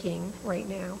we're making right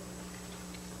now.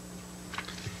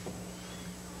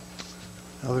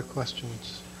 Other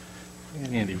questions?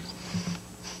 Andy.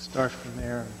 Start from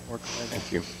there and work our way down.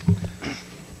 Thank you.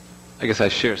 I guess I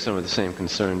share some of the same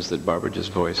concerns that Barbara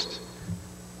just voiced,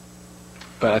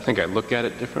 but I think I look at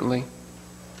it differently.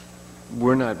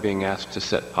 We're not being asked to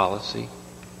set policy.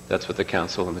 That's what the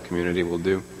council and the community will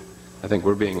do. I think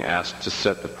we're being asked to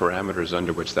set the parameters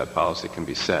under which that policy can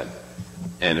be set.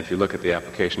 And if you look at the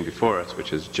application before us,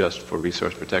 which is just for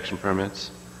resource protection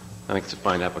permits, I think it's a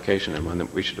fine application and one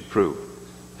that we should approve.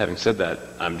 Having said that,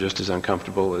 I'm just as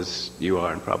uncomfortable as you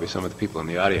are and probably some of the people in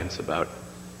the audience about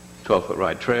 12-foot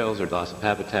wide trails or loss of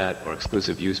habitat or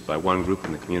exclusive use by one group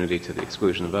in the community to the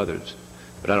exclusion of others.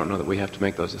 But I don't know that we have to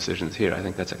make those decisions here. I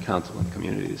think that's a council and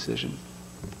community decision.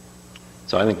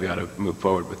 So I think we ought to move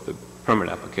forward with the permit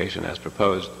application as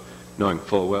proposed, knowing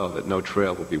full well that no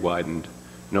trail will be widened,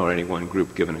 nor any one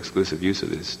group given exclusive use of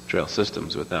these trail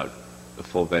systems without the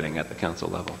full vetting at the council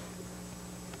level.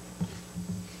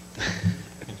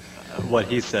 What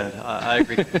he said, I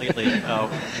agree completely.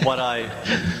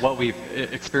 What we've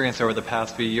experienced over the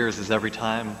past few years is every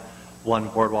time one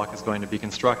boardwalk is going to be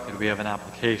constructed, we have an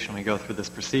application, we go through this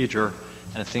procedure,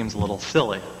 and it seems a little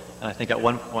silly. And I think at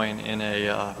one point in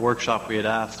a workshop we had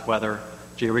asked whether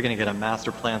gee, are we going to get a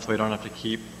master plan so we don't have to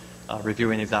keep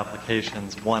reviewing these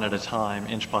applications one at a time,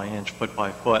 inch by inch, foot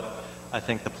by foot? I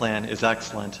think the plan is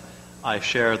excellent. I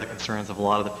share the concerns of a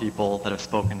lot of the people that have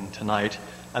spoken tonight.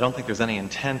 I don't think there's any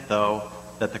intent, though,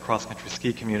 that the cross-country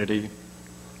ski community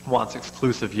wants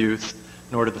exclusive use,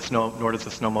 nor does the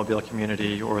snowmobile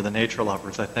community or the nature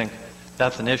lovers. I think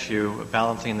that's an issue.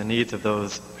 Balancing the needs of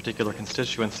those particular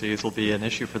constituencies will be an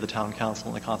issue for the Town Council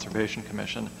and the Conservation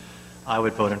Commission. I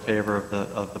would vote in favor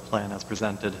of the plan as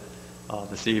presented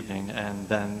this evening, and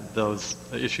then those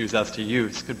issues as to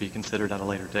use could be considered at a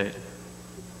later date.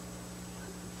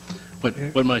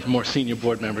 What my more senior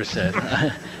board member said,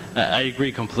 I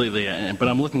agree completely, but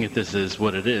I'm looking at this as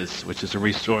what it is, which is a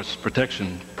resource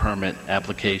protection permit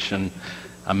application,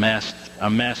 a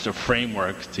master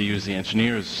framework, to use the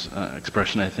engineer's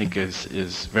expression, I think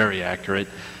is very accurate,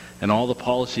 and all the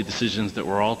policy decisions that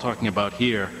we're all talking about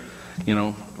here, you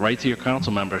know, write to your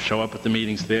council member, show up at the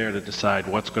meetings there to decide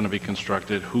what's going to be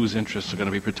constructed, whose interests are going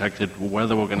to be protected,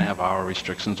 whether we're going to have hour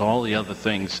restrictions, all the other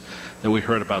things that we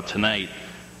heard about tonight.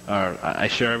 I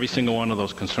share every single one of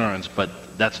those concerns, but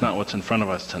that's not what's in front of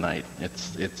us tonight.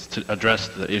 It's to address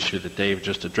the issue that Dave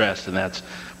just addressed, and that's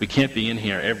we can't be in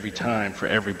here every time for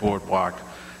every boardwalk.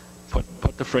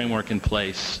 Put the framework in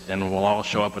place, and we'll all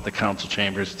show up at the council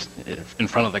chambers in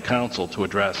front of the council to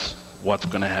address what's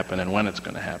going to happen and when it's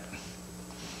going to happen.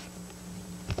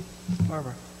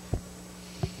 Barbara.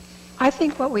 I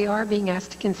think what we are being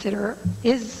asked to consider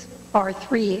is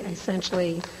R3,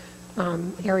 essentially,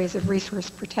 areas of resource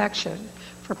protection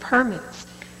for permits.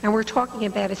 And we're talking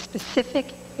about a specific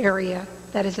area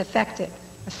that is affected,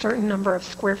 a certain number of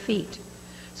square feet.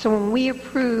 So when we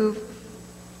approve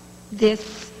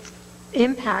this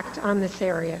impact on this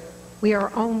area, we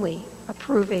are only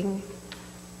approving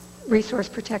resource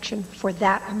protection for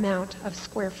that amount of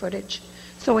square footage.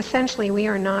 So essentially, we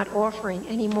are not offering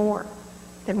any more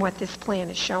than what this plan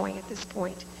is showing at this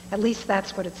point. At least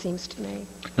that's what it seems to me.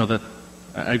 No,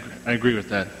 I agree with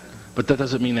that, but that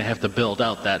doesn't mean they have to build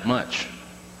out that much.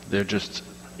 They're just...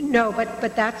 No,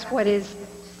 but that's what is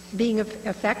being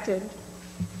affected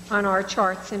on our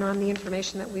charts and on the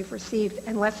information that we've received,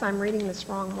 unless I'm reading this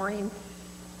wrong, Maureen.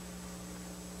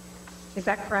 Is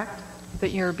that correct?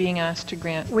 That you're being asked to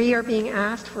grant? We are being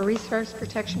asked for resource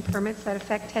protection permits that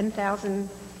affect 10,000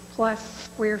 plus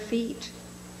square feet,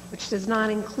 which does not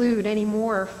include any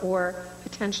more for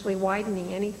potentially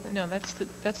widening anything. No, that's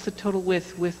the total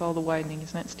width with all the widening,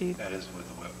 isn't that, Steve? That is with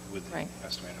the right.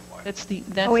 estimated widening. That's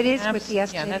it is with the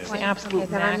estimated yeah, that's widening. the absolute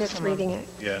okay, then I'm maximum. misreading it.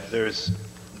 Yeah, there's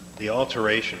the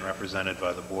alteration represented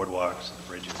by the boardwalks and the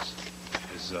bridges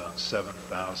is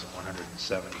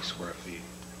 7,170 square feet.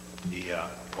 The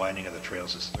widening of the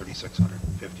trails is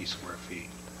 3,650 square feet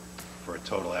for a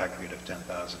total aggregate of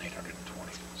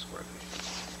 10,820 square feet.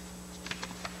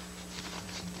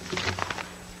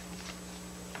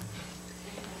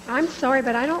 I'm sorry,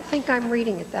 but I don't think I'm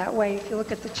reading it that way. If you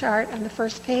look at the chart on the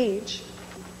first page,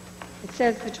 it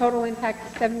says the total impact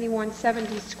is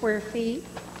 7,170 square feet,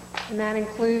 and that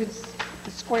includes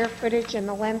the square footage and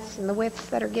the lengths and the widths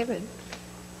that are given.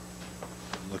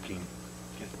 I'm looking.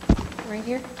 Right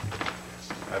here?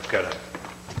 I've got a...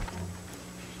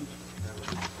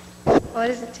 Well, it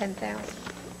isn't 10,000.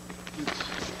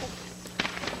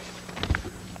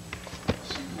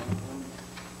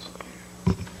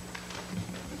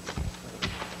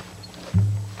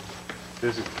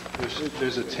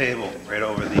 There's a table right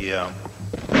over the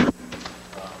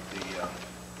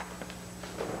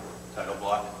title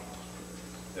block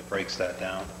that breaks that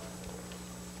down.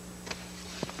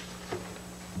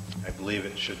 I believe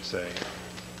it should say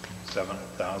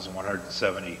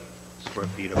 7,170 square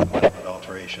feet of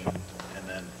alteration, and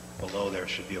then below there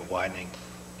should be a widening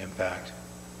impact.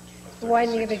 The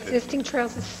widening of existing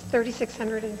trails is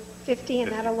 3,650,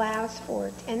 and that allows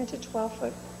for 10 to 12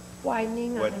 foot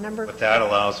widening on a number of... What that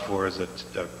allows for is a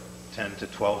 10 to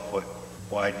 12 foot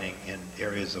widening in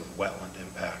areas of wetland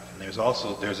impact. And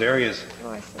there's areas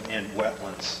in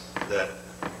wetlands that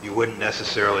you wouldn't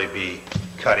necessarily be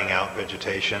cutting out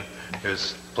vegetation.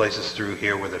 There's places through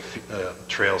here where the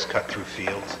trails cut through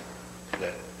fields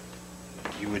that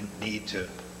you wouldn't need to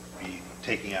be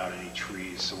taking out any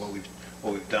trees. So what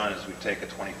we've done is we've taken a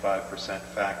 25%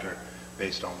 factor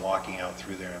based on walking out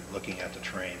through there and looking at the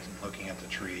trains and looking at the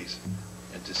trees,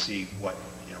 and to see what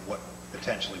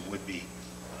potentially would be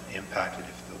impacted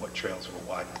if what trails were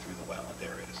widened through the wetland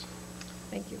areas.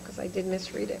 Thank you, because I did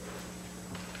misread it.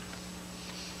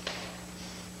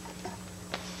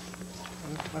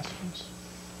 Other questions?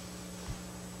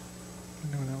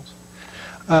 Anyone else?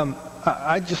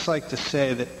 I'd just like to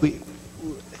say that I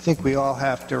think we all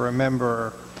have to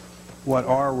remember what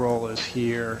our role is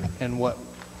here and what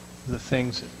the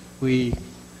things that we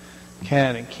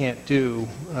can and can't do.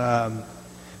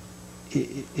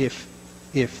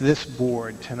 If this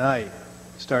board tonight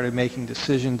started making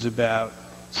decisions about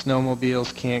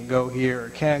snowmobiles can't go here or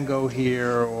can go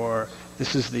here, or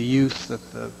this is the use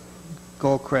that the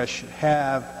Goldcrest should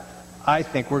have, I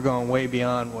think we're going way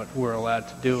beyond what we're allowed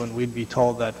to do, and we'd be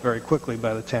told that very quickly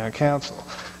by the town council.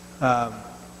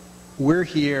 We're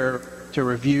here to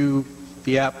review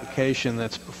the application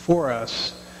that's before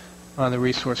us on the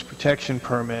resource protection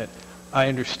permit. I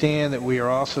understand that we are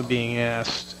also being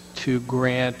asked to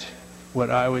grant what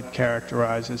I would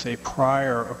characterize as a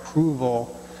prior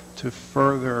approval to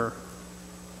further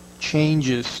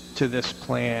changes to this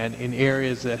plan in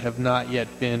areas that have not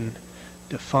yet been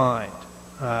defined.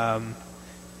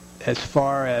 As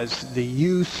far as the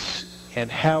use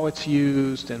and how it's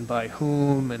used and by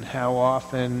whom and how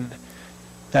often,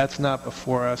 that's not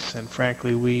before us, and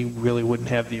frankly, we really wouldn't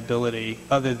have the ability,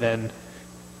 other than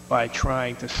by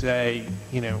trying to say,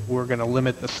 we're going to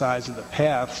limit the size of the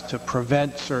paths to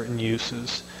prevent certain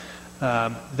uses.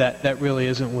 That really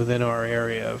isn't within our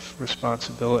area of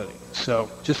responsibility. So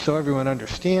just so everyone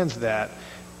understands that,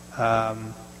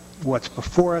 what's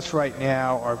before us right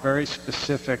now are very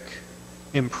specific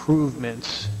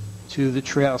improvements to the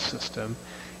trail system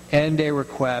and a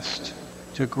request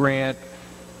to grant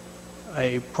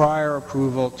a prior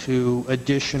approval to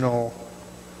additional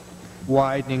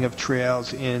widening of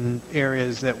trails in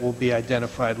areas that will be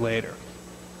identified later.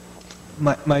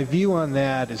 My view on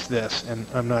that is this, and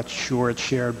I'm not sure it's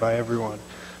shared by everyone.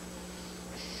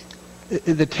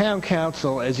 The town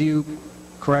council, as you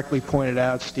correctly pointed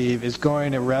out, Steve, is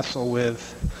going to wrestle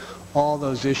with all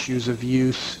those issues of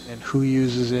use and who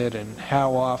uses it and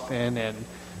how often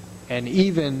and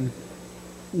even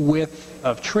width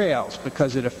of trails,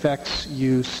 because it affects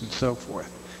use and so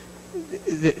forth.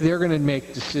 They're going to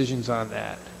make decisions on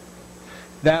that.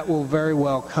 That will very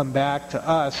well come back to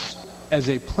us as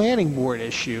a planning board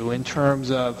issue in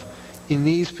terms of, in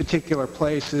these particular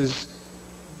places,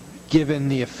 given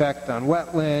the effect on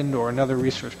wetland or another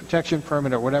resource protection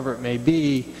permit or whatever it may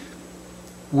be,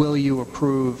 will you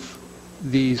approve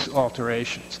these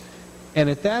alterations? And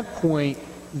at that point,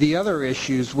 the other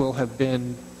issues will have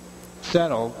been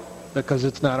settled, because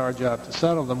it's not our job to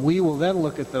settle them. We will then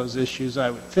look at those issues,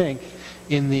 I would think,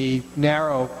 in the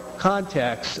narrow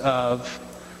context of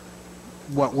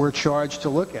what we're charged to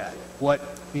look at. What,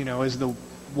 is the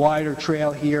wider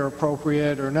trail here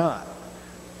appropriate or not?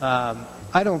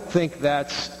 I don't think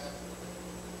that's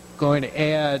going to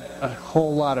add a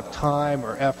whole lot of time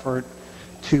or effort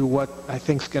to what I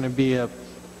think is going to be a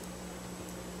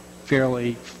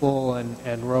fairly full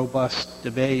and robust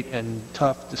debate and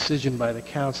tough decision by the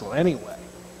council anyway.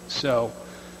 So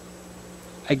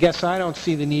I guess I don't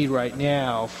see the need right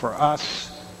now for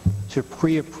us to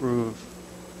pre-approve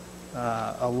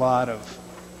a lot of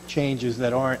changes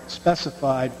that aren't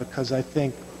specified, because I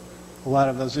think a lot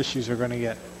of those issues are going to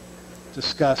get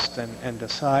discussed and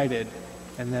decided,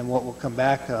 and then what will come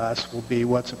back to us will be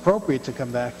what's appropriate to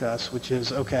come back to us, which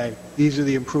is, okay, these are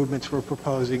the improvements we're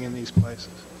proposing in these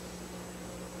places.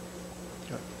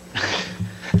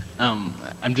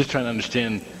 I'm just trying to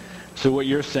understand. So what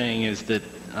you're saying is that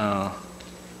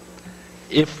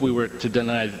if we were to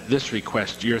deny this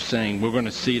request, you're saying we're going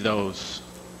to see those,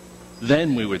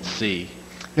 then we would see.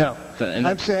 No,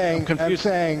 I'm saying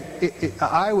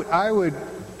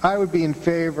I would be in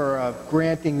favor of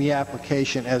granting the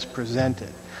application as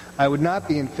presented. I would not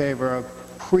be in favor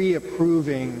of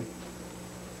pre-approving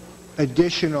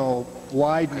additional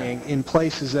widening in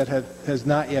places that has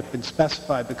not yet been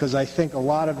specified, because I think a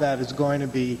lot of that is going to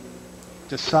be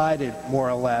decided more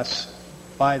or less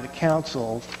by the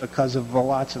council because of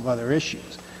lots of other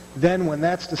issues. Then when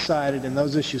that's decided and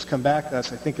those issues come back to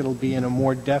us, I think it'll be in a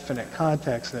more definite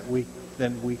context that we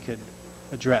could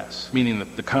address. Meaning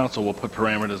that the council will put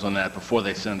parameters on that before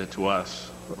they send it to us,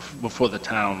 before the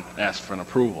town asks for an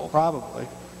approval? Probably.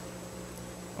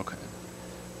 Okay.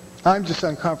 I'm just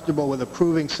uncomfortable with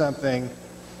approving something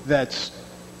that's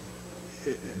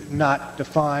not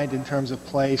defined in terms of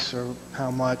place or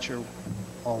how much or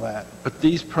all that. But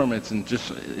these permits, and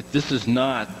this is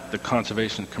not the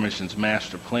Conservation Commission's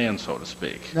master plan, so to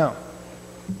speak. No.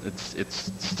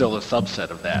 It's still a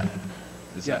subset of that.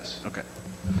 Yes. Okay.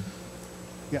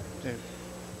 Yeah, Dave.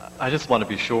 I just want to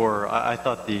be sure. I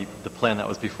thought the plan that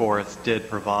was before us did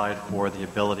provide for the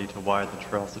ability to widen the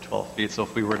trails to 12 feet. So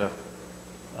if we were to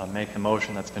make the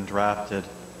motion that's been drafted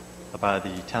by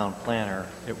the town planner,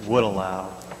 it would allow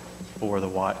for the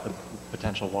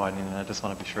potential widening, and I just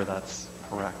want to be sure that's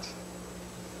correct.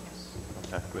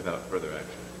 Okay. Without further action.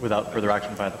 Without further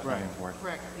action by the planning board.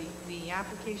 Correct. The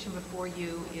application before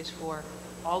you is for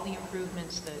all the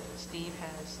improvements that Steve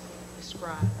has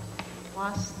described,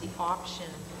 plus the option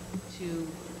to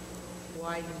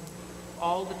widen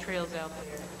all the trails out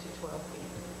there to 12 feet.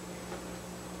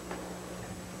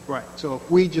 Right. So if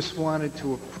we just wanted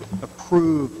to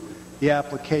approve the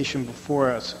application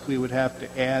before us, we would have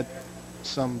to add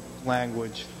some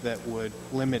language that would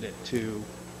limit it to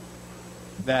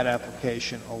that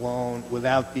application alone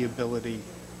without the ability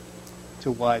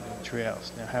to widen the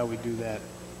trails. Now, how we do that,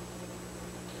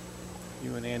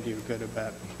 you and Andy are good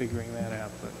about figuring that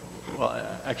out. But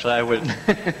Well, actually,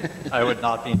 I would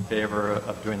not be in favor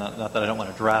of doing that. Not that I don't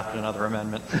want to draft another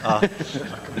amendment.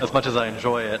 As much as I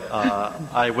enjoy it,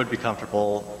 I would be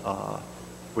comfortable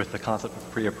with the concept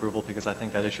of pre-approval because I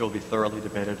think that issue will be thoroughly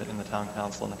debated in the Town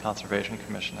Council and the Conservation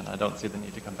Commission, and I don't see the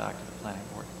need to come back to the Planning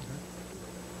Board.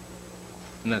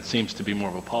 And that seems to be more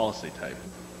of a policy type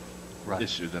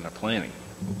issue than a planning.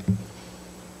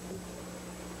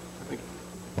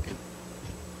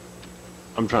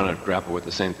 I'm trying to grapple with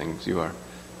the same things you are.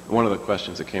 One of the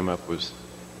questions that came up was,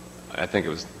 I think it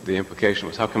was, the implication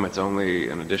was, how come it's only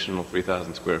an additional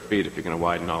 3,000 square feet if you're going to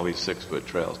widen all these 6-foot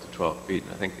trails to 12 feet?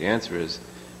 And I think the answer is,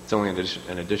 it's only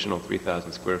an additional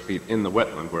 3,000 square feet in the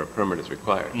wetland where a permit is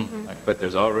required. Mm-hmm. But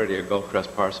there's already a Gulf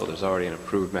Crest parcel, there's already an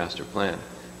approved master plan.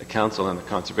 The Council and the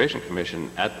Conservation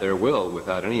Commission, at their will,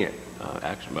 without any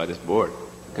action by this board,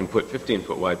 can put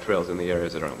 15-foot wide trails in the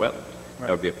areas that aren't wetland. That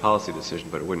would be a policy decision,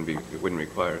 but it wouldn't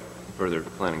require further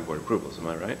planning board approvals. Am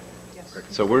I right? Yes.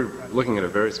 So we're looking at a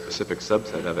very specific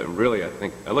subset of it, and really,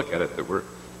 I look at it that we're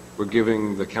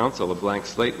giving the council a blank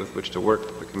slate with which to work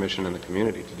with the commission and the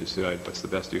community to decide what's the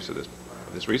best use of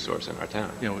this resource in our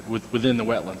town. You know, within the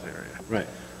wetlands area. Right.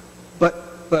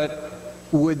 But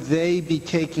would they be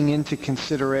taking into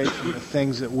consideration the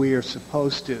things that we are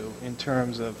supposed to in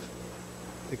terms of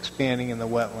expanding in the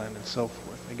wetland and so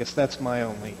forth? I guess that's my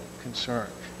only concern.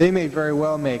 They may very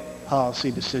well make policy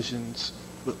decisions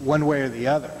one way or the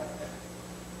other.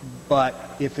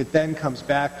 But if it then comes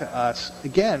back to us,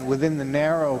 again, within the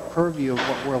narrow purview of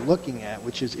what we're looking at,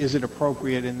 which is it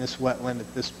appropriate in this wetland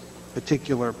at this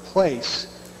particular place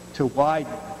to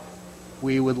widen,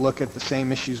 we would look at the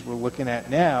same issues we're looking at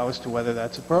now as to whether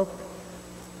that's appropriate.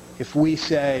 If we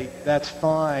say that's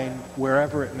fine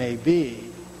wherever it may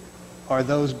be, are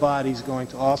those bodies going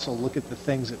to also look at the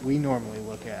things that we normally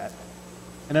look at?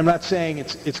 And I'm not saying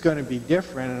it's going to be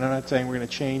different, and I'm not saying we're going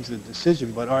to change the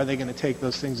decision, but are they going to take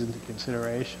those things into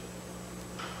consideration?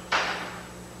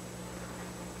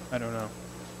 I don't know.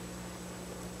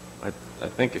 I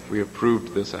think if we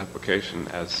approved this application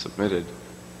as submitted,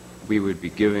 we would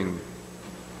be giving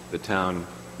the town,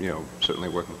 certainly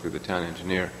working through the town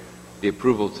engineer, the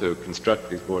approval to construct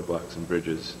these boardwalks and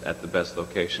bridges at the best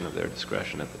location of their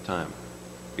discretion at the time.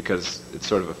 Because it's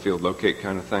sort of a field locate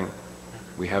kind of thing.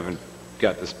 We haven't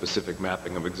got the specific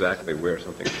mapping of exactly where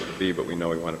something's going to be, but we know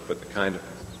we want to put the kind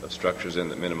of structures in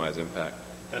that minimize impact.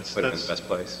 Put it in the best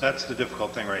place. That's the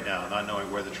difficult thing right now, not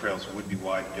knowing where the trails would be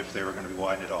widened, if they were going to be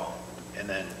widened at all. And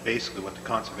then basically what the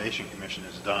Conservation Commission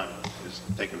has done is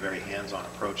take a very hands-on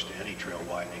approach to any trail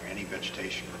widening or any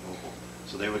vegetation removal.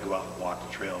 So they would go out and walk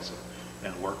the trails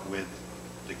and work with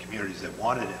the communities that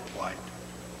wanted it widened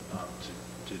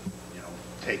to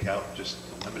take out just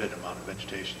the limited amount of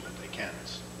vegetation that they can.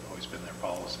 It's always been their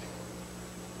policy.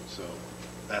 So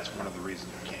that's one of the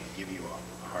reasons we can't give you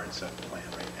a hard set plan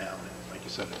right now. And like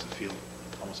you said, it's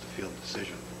almost a field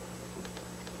decision.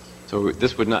 So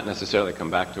this would not necessarily come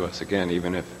back to us again,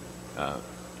 even if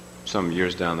some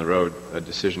years down the road a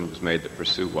decision was made to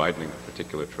pursue widening a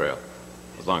particular trail,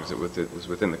 as long as it was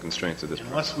within the constraints of this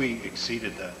project. Unless we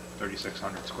exceeded that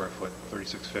 3,600 square foot,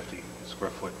 3,650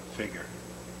 square foot figure.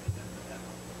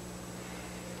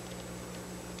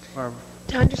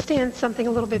 To understand something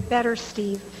a little bit better,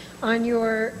 Steve, on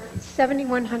your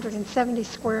 7,170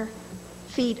 square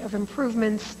feet of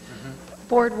improvements,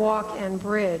 boardwalk and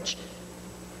bridge,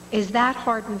 is that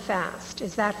hard and fast?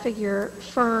 Is that figure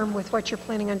firm with what you're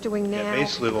planning on doing now? Yeah,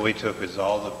 basically what we took is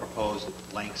all the proposed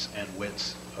lengths and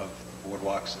widths of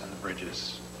boardwalks and the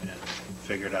bridges and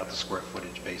figured out the square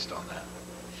footage based on that.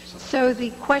 So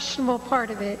the questionable part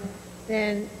of it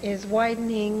then is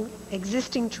widening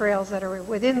existing trails that are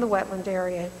within the wetland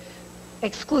area,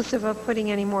 exclusive of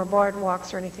putting any more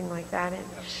boardwalks or anything like that in.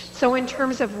 Yes. So in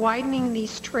terms of widening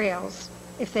these trails,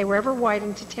 if they were ever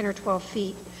widened to 10 or 12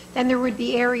 feet, then there would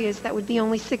be areas that would be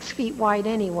only 6 feet wide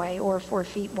anyway, or 4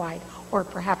 feet wide, or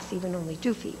perhaps even only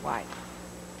 2 feet wide.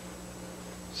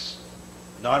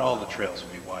 Not all the trails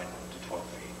will be widened to 12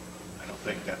 feet. I don't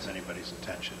think that's anybody's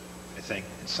intention. I think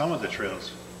in some of the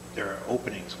trails, there are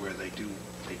openings where they do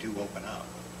open up.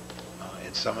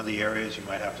 In some of the areas, you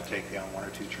might have to take down 1 or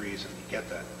 2 trees and you get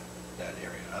that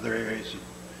area. Other areas,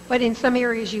 But in some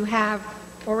areas, you have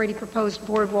already proposed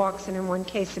boardwalks and in one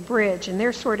case a bridge, and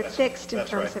they're sort of fixed in that's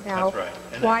terms right, of how that's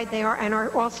right. And wide they are, and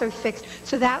are also fixed.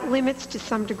 So that limits to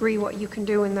some degree what you can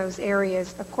do in those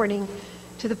areas according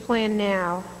to the plan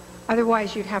now.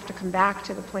 Otherwise, you'd have to come back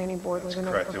to the planning board with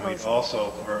another correct. And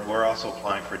proposal. we're also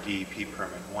applying for a DEP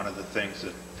permit. One of the things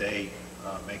that they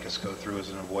make us go through is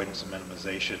an avoidance and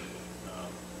minimization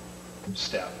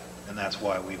step, and that's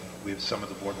why we've some of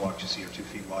the boardwalks you see are 2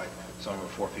 feet wide, some are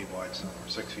 4 feet wide, some are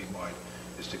 6 feet wide,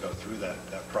 is to go through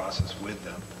that process with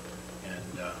them.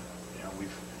 And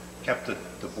we've kept the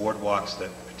boardwalks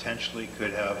that potentially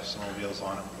could have snowmobiles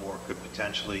on them or could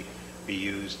potentially be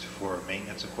used for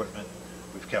maintenance equipment.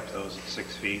 We've kept those at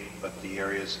 6 feet, but the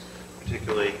areas,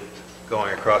 particularly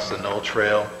going across the Knoll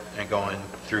Trail and going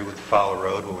through the Fowler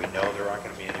Road where we know there aren't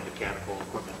going to be any mechanical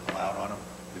equipment allowed on them,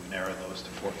 we've narrowed those to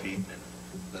 4 feet, and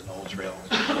the Knoll Trail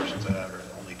portions of that are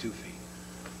only 2 feet.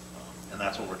 And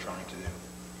that's what we're trying to do.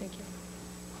 Thank you.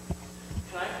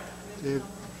 Dave?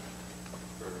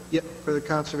 Yeah, for the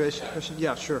Conservation Commission?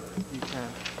 Yeah, sure, you can.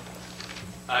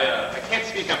 I can't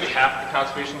speak on behalf of the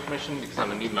Conservation Commission because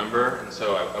I'm a new member, and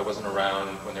so I wasn't around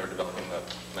when they were developing the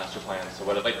master plan. So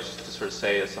what I'd like to sort of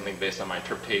say is something based on my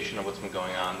interpretation of what's been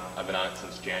going on. I've been on it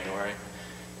since January,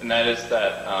 and that is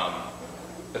that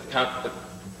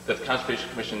the Conservation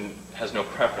Commission has no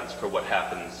preference for what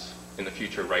happens in the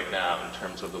future right now in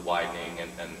terms of the widening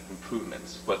and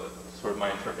improvements. But sort of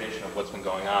my interpretation of what's been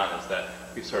going on is that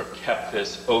we've sort of kept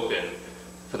this open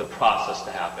for the process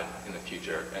to happen in the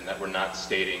future, and that we're not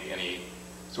stating any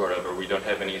sort of, or we don't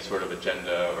have any sort of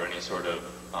agenda or any sort of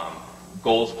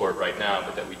goals for it right now,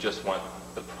 but that we just want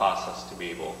the process to be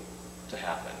able to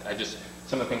happen.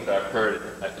 Some of the things that I've heard,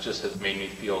 it just has made me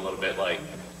feel a little bit like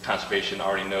conservation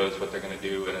already knows what they're going to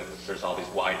do, and there's all these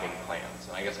widening plans.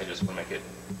 And I guess I just want to make it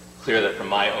clear that from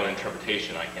my own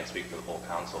interpretation, I can't speak for the whole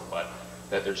council, but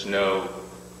that there's no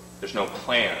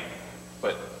plan,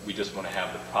 but we just want to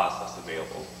have the process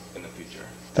available in the future.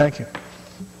 Thank you.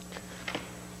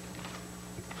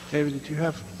 David, did you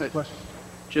have a question?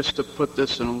 Just to put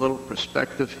this in a little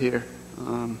perspective here,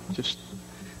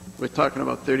 we're talking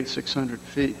about 3,600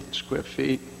 square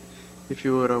feet. If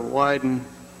you were to widen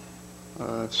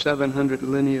 700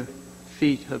 linear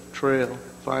feet of trail,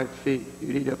 5 feet,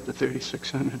 you'd eat up to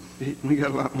 3,600 feet. And we got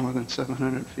a lot more than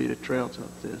 700 feet of trails out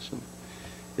there, so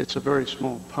it's a very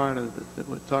small part of it that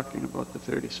we're talking about, the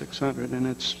 3,600, and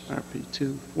it's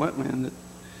RP2 wetland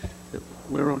that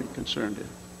we're only concerned in.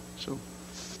 So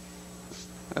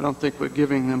I don't think we're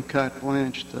giving them carte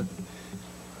blanche to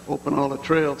open all the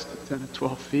trails to 10 or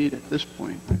 12 feet at this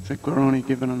point. I think we're only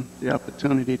giving them the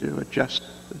opportunity to adjust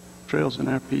the trails in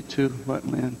RP2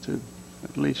 wetland to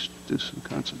at least do some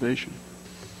conservation.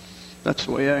 That's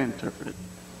the way I interpret it.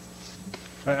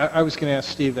 I was going to ask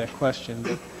Steve that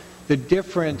question. The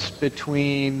difference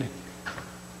between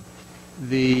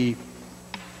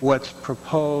what's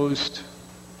proposed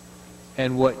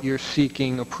and what you're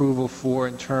seeking approval for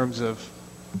in terms of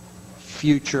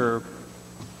future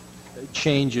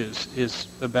changes is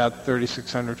about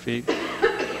 3,600 feet.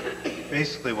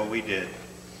 Basically what we did,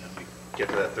 and we get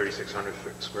to that 3,600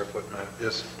 square foot,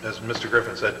 as Mr.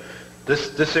 Griffin said,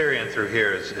 this area and through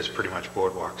here is pretty much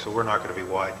boardwalk, so we're not going to be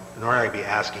wide. And we're not going to be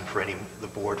asking for the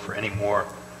board for any more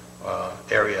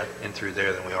area in through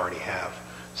there than we already have.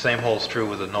 Same holds true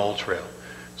with the Knoll Trail.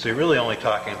 So you're really only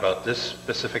talking about this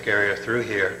specific area through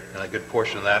here, and a good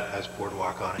portion of that has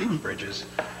boardwalk on it, bridges.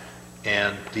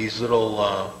 And these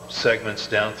little segments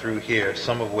down through here,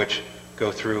 some of which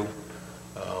go through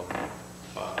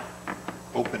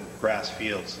open grass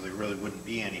fields, so there really wouldn't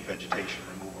be any vegetation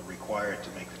removal required to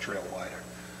make the trail wider.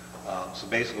 So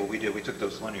basically what we did, we took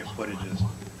those linear footages,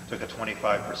 took a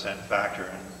 25%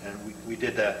 factor, and we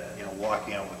did that,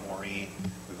 walking out with Maureen.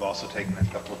 We've also taken a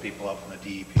couple of people up from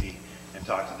the DEP and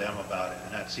talked to them about it,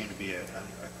 and that seemed to be a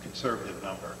conservative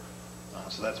number.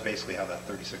 So that's basically how that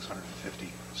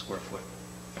 3,650 square foot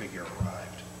figure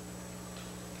arrived.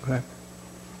 Okay.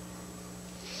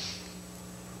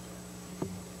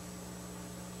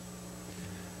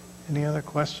 Any other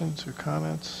questions or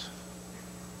comments?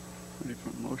 Ready for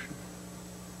a motion?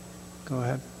 Go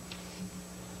ahead.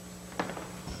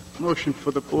 Motion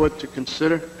for the board to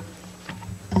consider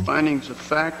findings of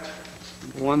fact.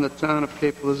 Number one, the town of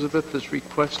Cape Elizabeth is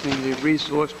requesting a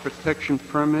resource protection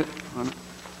permit on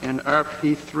an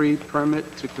RP3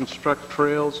 permit to construct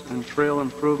trails and trail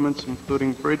improvements,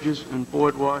 including bridges and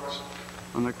boardwalks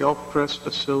on the Gulf Crest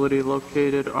facility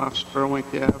located off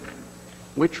Spurwink Ave,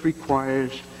 which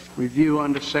requires Review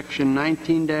under Section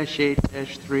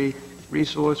 19-8-3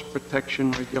 Resource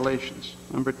Protection Regulations.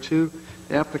 Number 2,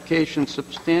 the application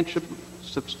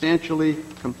substantially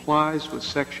complies with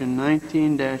Section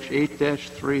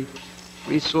 19-8-3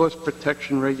 Resource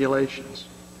Protection Regulations.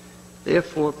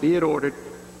 Therefore, be it ordered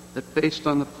that based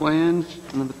on the plans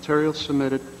and the materials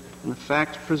submitted and the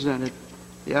facts presented,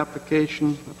 the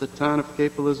application of the Town of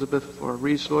Cape Elizabeth for a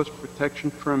resource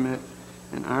protection permit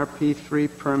and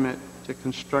RP3 permit to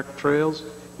construct trails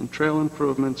and trail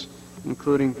improvements,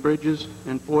 including bridges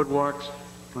and boardwalks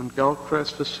on Gull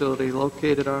Crest facility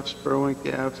located off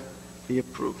Spurwink Ave, be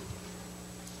approved.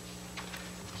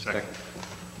 Second.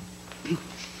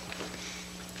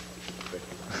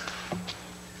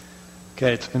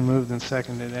 Okay, it's been moved and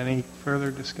seconded. Any further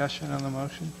discussion on the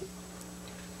motion?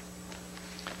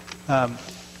 All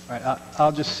right,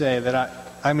 I'll just say that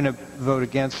I'm going to vote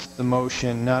against the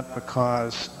motion, not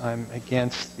because I'm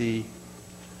against the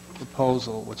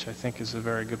proposal, which I think is a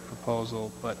very good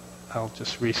proposal, but I'll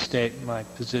just restate my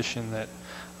position that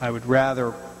I would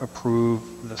rather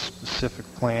approve the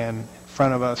specific plan in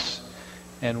front of us,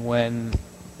 and when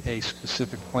a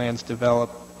specific plan's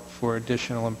developed for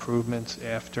additional improvements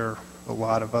after a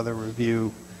lot of other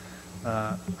review,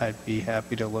 I'd be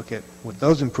happy to look at what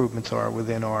those improvements are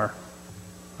within our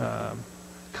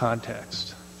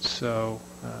context. So,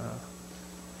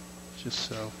 just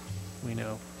so we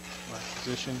know my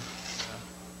position.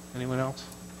 Anyone else?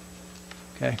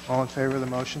 Okay, all in favor of the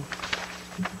motion?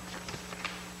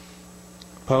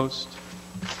 Opposed?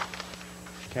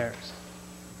 Carries.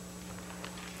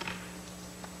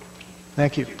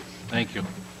 Thank you. Thank you.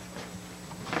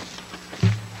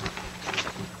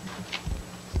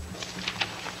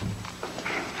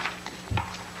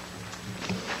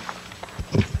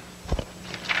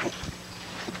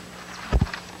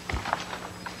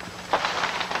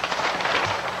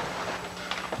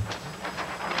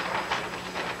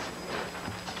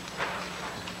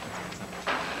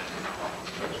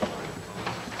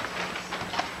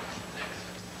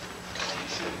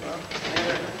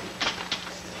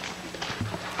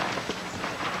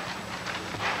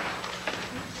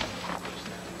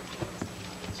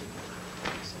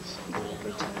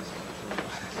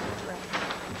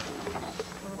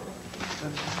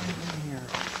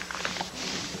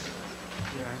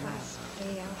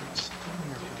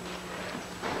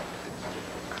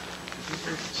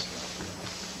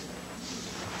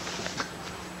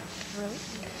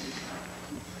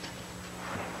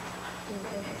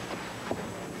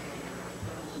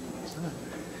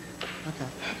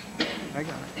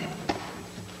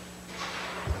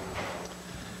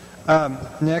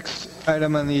 Next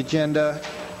item on the agenda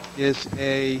is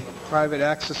a private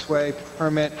accessway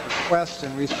permit request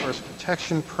and resource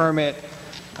protection permit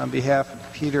on behalf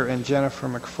of Peter and Jennifer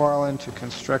McFarland to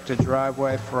construct a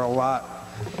driveway for a lot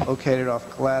located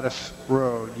off Gladys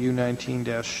Road,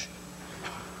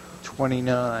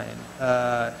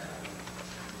 U19-29.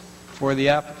 For the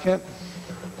applicant.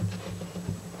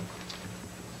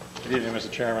 Good evening,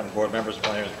 Mr. Chairman, board members.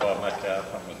 My name is Bob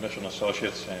Metcalf. I'm with Mitchell &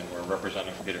 Associates, and we're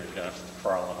representing Peter and Jennifer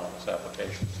McFarland on this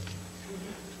application.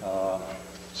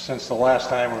 Since the last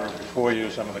time we were before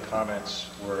you, some of the comments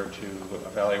were to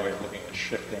evaluate looking at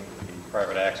shifting the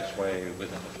private access way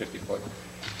within the 50-foot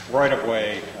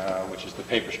right-of-way, which is the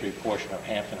Paper Street portion of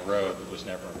Hampton Road that was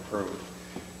never improved.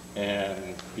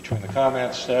 And between the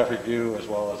comments, staff review, as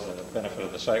well as the benefit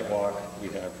of the site walk, we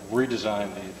have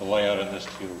redesigned the layout in this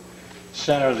to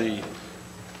center the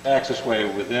access way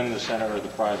within the center of the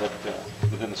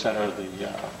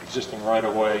existing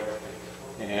right-of-way,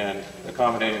 and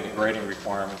accommodating the grading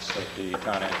requirements that the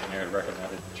town engineer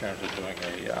recommended in terms of doing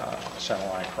a center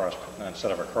line cross.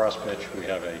 Instead of a cross pitch, we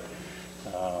have a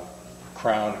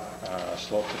crown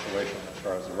slope situation as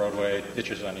far as the roadway,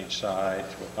 ditches on each side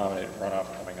to accommodate runoff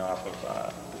coming off of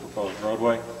the proposed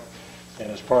roadway.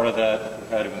 And as part of that, we've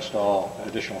had to install an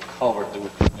additional culvert that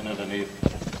would come in underneath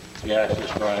the access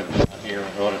drive down here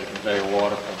in order to convey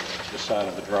water from the side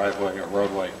of the driveway or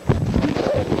roadway.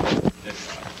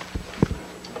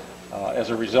 As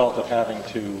a result of having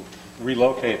to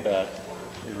relocate that,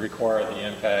 it required the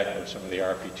impact of some of the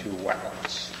RP2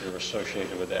 wetlands that are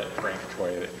associated with that drainage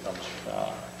way that comes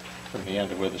from the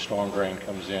end of where the storm drain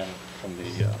comes in from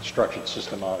the structured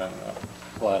system out on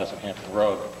Gladys and Hampton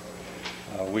Road.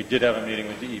 We did have a meeting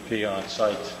with DEP on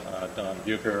site, Don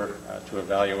Bucher, to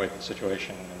evaluate the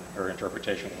situation, and her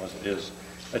interpretation was it is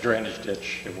a drainage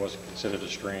ditch. It wasn't considered a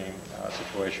stream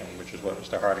situation, which is what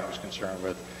Mr. Harding was concerned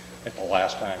with at the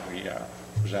last time we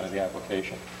presented the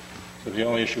application. So the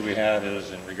only issue we had is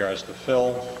in regards to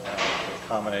fill, to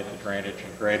accommodate the drainage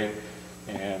and grading.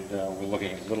 and we're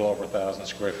looking at a little over 1,000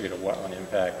 square feet of wetland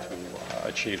impact to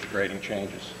achieve the grading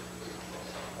changes.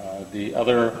 The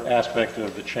other aspect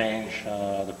of the change,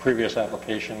 the previous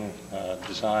application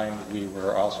design, we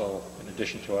were also, in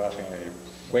addition to asking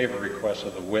a waiver request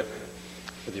of the width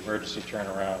for the emergency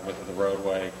turnaround width of the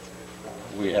roadway,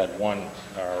 we had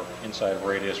our inside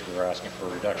radius, we were asking for a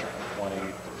reduction from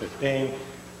 20 to 15.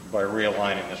 By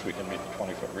realigning this, we can meet the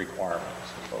 20-foot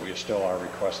requirements, but we still are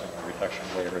requesting a reduction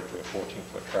waiver to a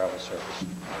 14-foot travel surface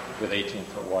with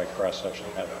 18-foot wide cross-section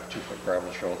and have 2-foot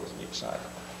gravel shoulders on each side.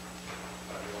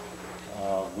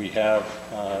 We have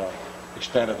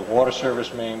extended the water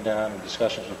service main down in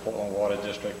discussions with Portland Water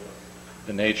District.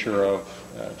 The nature of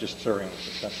just serving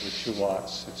essentially 2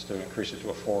 lots, it's to increase it to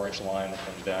a 4-inch line that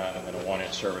comes down and then a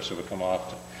 1-inch service that would come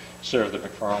off to serve the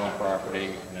McFarland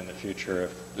property. And in the future,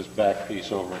 if this back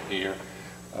piece over here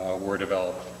were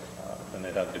developed, then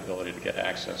they'd have the ability to get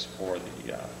access for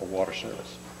the water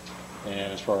service.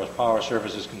 And as far as power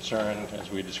service is concerned, as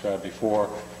we described before,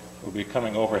 we'll be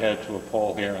coming overhead to a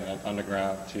pole here and then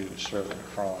underground to serve the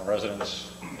McFarland residents.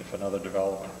 If another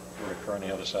development would occur on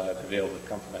the other side, to be able to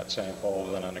come from that same pole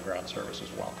with an underground service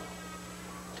as well.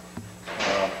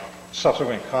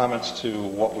 Subsequent comments to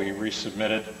what we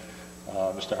resubmitted.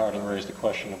 Mr. Harding raised the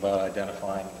question about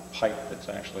identifying the pipe that's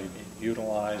actually being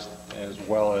utilized, as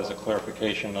well as a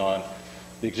clarification on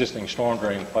the existing storm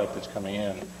drain pipe that's coming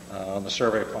in. On the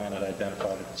survey plan, it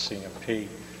identified it as CMP.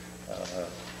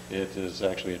 It is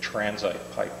actually a transite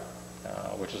pipe,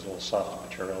 which is a little softer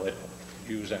material they don't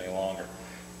use any longer.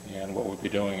 And what we'll be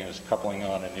doing is coupling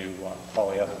on a new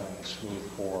polyethylene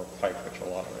smooth core pipe, which a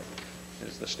lot of it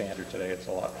is the standard today. It's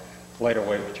a lot lighter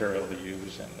weight material to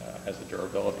use and has the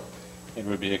durability. It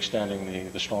would be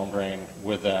extending the storm drain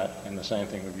with that, and the same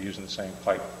thing would be using the same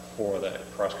pipe for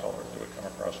that cross culvert that would come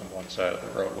across from one side of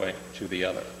the roadway to the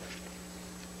other.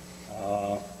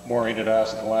 Maureen had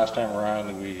asked the last time around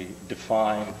that we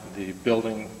define the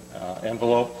building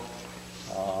envelope,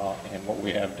 and what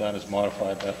we have done is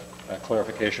modified that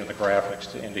clarification of the graphics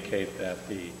to indicate that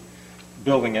the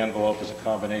building envelope is a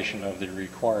combination of the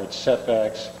required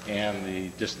setbacks and the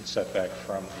distance setback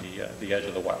from the edge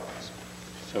of the wetlands.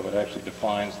 So it actually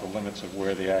defines the limits of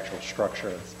where the actual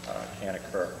structure can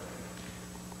occur.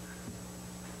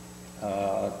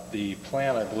 The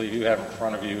plan I believe you have in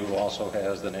front of you also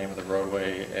has the name of the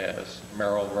roadway as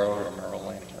Merrill Road or Merrill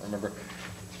Lane. I can't remember.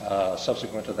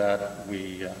 Subsequent to that,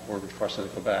 we were requested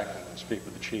to go back and speak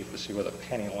with the chief to see whether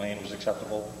Penny Lane was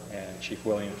acceptable, and Chief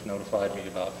Williams notified me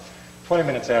about 20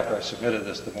 minutes after I submitted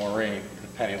this to Maureen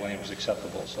that Penny Lane was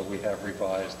acceptable, so we have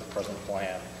revised the present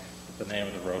plan. The name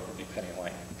of the road would be Penny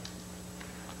Lane.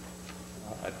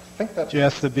 I think that's... Did you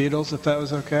ask the Beatles if that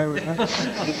was okay with them?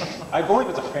 I believe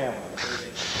it's a family.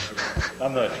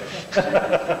 I'm not sure.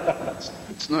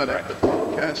 It's not right.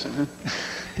 Carson, huh?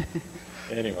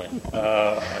 Anyway,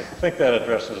 I think that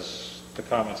addresses the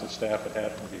comments that staff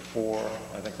had from before.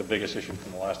 I think the biggest issue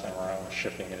from the last time around was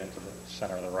shifting it into the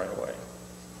center of the right-of-way.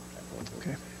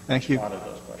 Okay, thank you. Responded to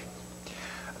those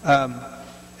questions.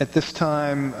 At this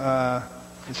time,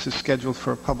 this is scheduled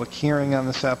for a public hearing on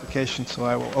this application, so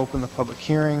I will open the public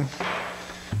hearing.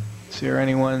 Is there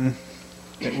anyone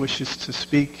that wishes to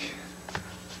speak?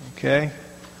 Okay.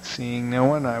 Seeing no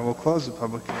one, I will close the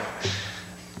public hearing.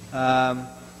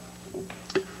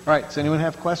 All right, does anyone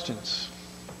have questions?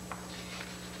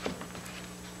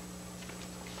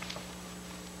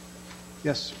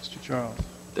 Yes, Mr. Charles.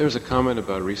 There's a comment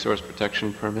about resource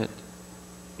protection permit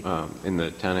in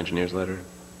the town engineer's letter.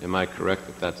 Am I correct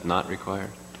that that's not required?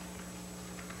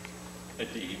 A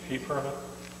DEP permit?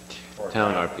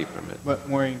 Town RP permit. But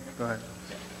Maureen, go ahead.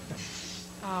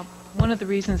 One of the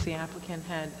reasons the applicant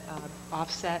had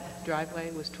offset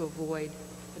driveway was to avoid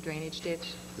a drainage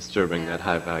ditch. Disturbing that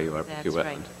high-value RP That's wetland.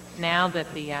 right. Now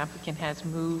that the applicant has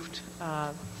moved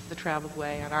the traveled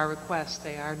way, at our request,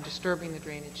 they are disturbing the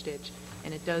drainage ditch,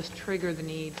 and it does trigger the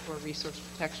need for a resource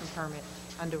protection permit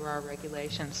under our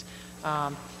regulations.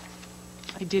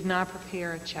 I did not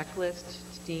prepare a checklist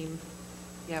to deem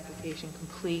the application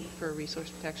complete for a resource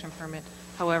protection permit.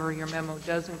 However, your memo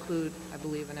does include, I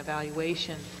believe, an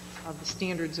evaluation of the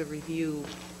standards of review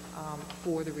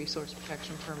for the resource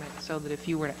protection permit, so that if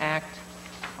you were to act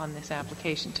on this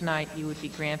application tonight, you would be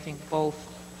granting both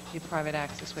a private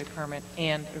access way permit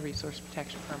and a resource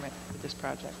protection permit for this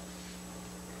project.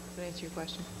 Does that answer your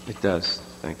question? It does.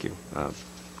 Thank you.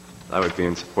 I would be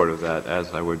in support of that,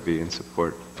 as I would be in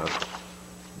support of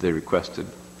the requested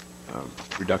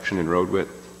reduction in road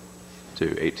width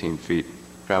to 18 feet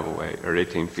travelway, or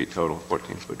 18 feet total,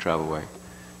 14-foot travelway.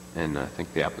 And I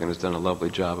think the applicant has done a lovely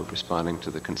job of responding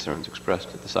to the concerns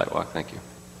expressed at the sidewalk. Thank you.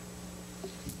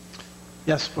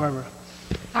 Yes, Barbara.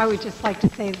 I would just like to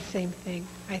say the same thing.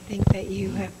 I think that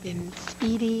you have been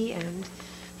speedy and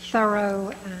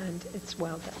thorough, and it's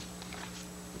well done.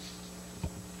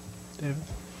 David?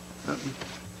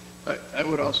 I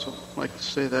would also like to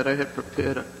say that I had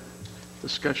prepared a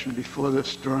discussion before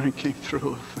this drawing came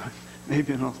through of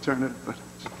maybe an alternative, but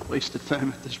it's a waste of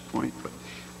time at this point. But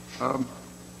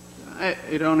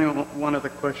I'd only one other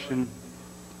question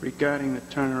regarding the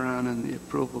turnaround and the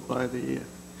approval by the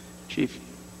chief.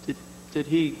 Did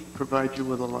he provide you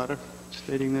with a letter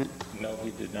stating that? No,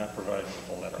 he did not provide me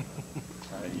with a letter.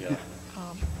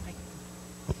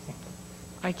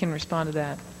 I can respond to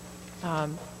that.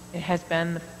 It has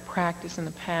been the practice in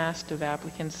the past of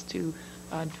applicants to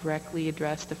directly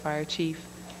address the fire chief.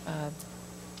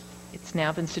 It's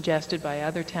now been suggested by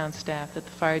other town staff that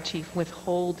the fire chief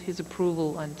withhold his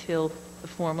approval until the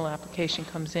formal application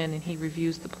comes in and he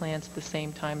reviews the plans at the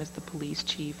same time as the police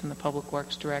chief and the public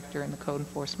works director and the code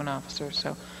enforcement officer.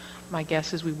 So my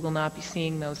guess is we will not be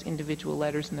seeing those individual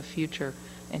letters in the future,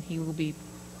 and he will be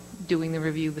doing the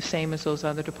review the same as those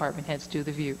other department heads do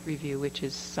the review, which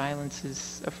is silence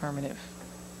is affirmative.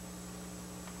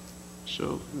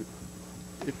 So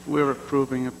if we're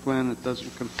approving a plan that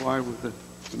doesn't comply with the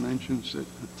dimensions that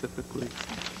typically...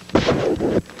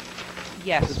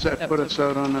 Yes. Does that put us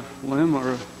out on a limb,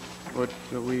 or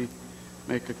do we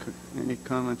make any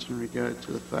comments in regard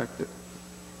to the fact that...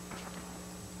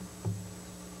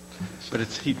 But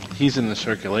he's in the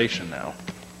circulation now.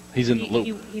 He's in the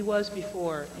loop. He was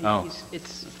before. Oh.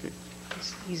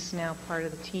 He's now part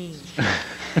of the team.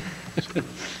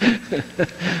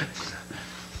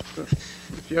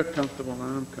 If you're comfortable,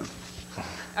 I'm comfortable.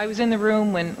 I was in the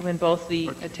room when both the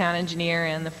town engineer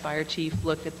and the fire chief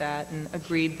looked at that and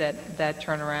agreed that that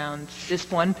turnaround,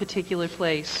 this one particular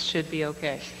place, should be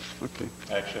okay. Okay.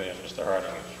 Actually, in Mr.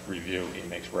 Harding's review, he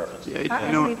makes reference. Yeah,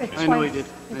 I know he did.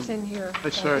 It's in here. I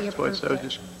saw it twice. I was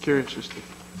just curious as to...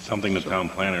 Something the town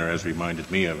planner has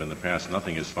reminded me of in the past,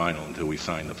 nothing is final until we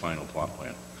sign the final plot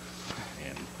plan.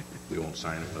 And we won't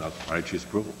sign it without the fire chief's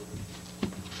approval.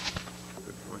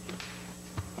 Good point.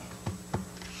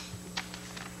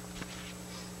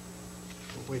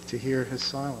 We'll wait to hear his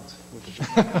silence.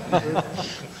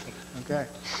 Okay.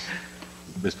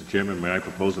 Mr. Chairman, may I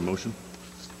propose a motion?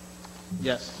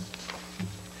 Yes.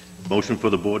 Motion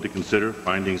for the board to consider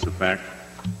findings of fact.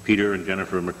 Peter and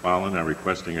Jennifer McFarland are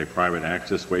requesting a private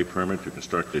access way permit to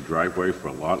construct a driveway for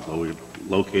a lot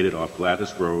located off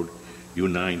Gladys Road,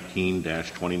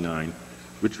 U19-29,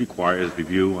 which requires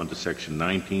review under Section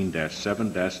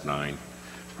 19-7-9,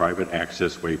 private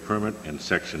access way permit, and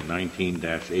Section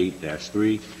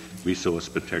 19-8-3, resource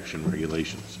protection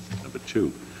regulations. Number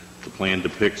 2, the plan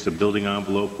depicts a building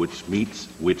envelope which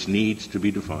needs to be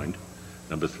defined.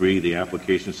 Number 3, the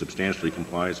application substantially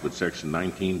complies with Section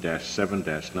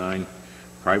 19-7-9,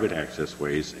 private access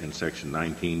ways, and Section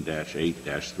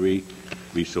 19-8-3,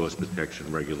 resource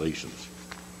protection regulations.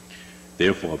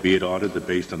 Therefore, be it ordered that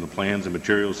based on the plans and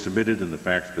materials submitted and the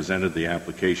facts presented, the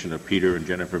application of Peter and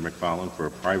Jennifer McFarland for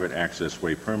a private access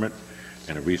way permit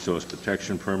and a resource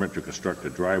protection permit to construct a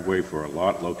driveway for a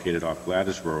lot located off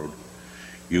Gladys Road,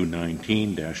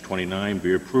 U19-29,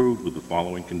 be approved with the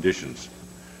following conditions.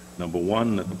 Number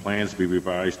 1, that the plans be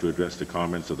revised to address the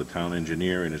comments of the town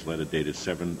engineer in his letter dated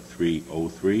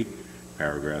 7/3/03,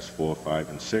 paragraphs 4, 5,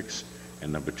 and 6.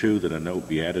 And number 2, that a note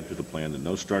be added to the plan that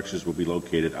no structures will be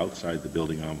located outside the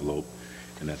building envelope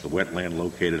and that the wetland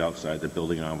located outside the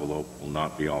building envelope will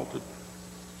not be altered.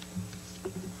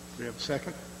 Do we have a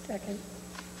second? Second.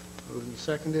 Moved and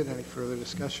seconded. Any further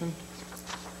discussion?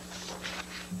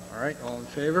 All right, all in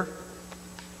favor?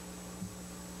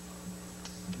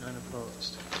 None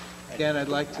opposed. Again, I'd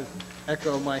like to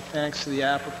echo my thanks to the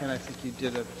applicant. I think you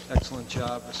did an excellent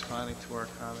job responding to our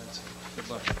comments. Good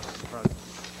luck with the project.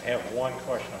 I have one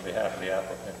question on behalf of the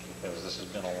applicant, because this has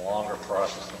been a longer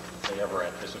process than they ever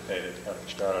anticipated, having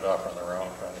started off on their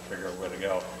own, trying to figure out where to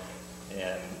go.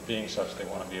 And being such, they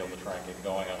want to be able to try and get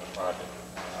going on the project.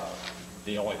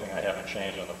 The only thing I haven't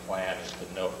changed on the plan is the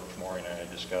note which Maureen and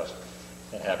I discussed,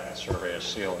 and having the surveyor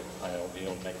seal it. I'll be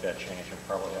able to make that change and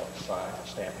probably have to sign a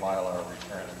stamp Mylar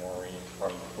return to Maureen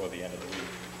probably before the end of the week.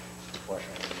 The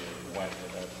question would be when to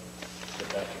get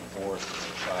that to the board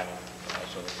for signing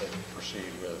so that they can proceed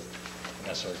with the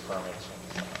necessary permits.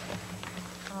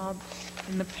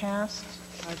 In the past,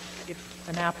 if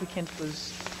an applicant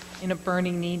was in a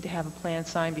burning need to have a plan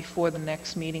signed before the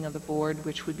next meeting of the board,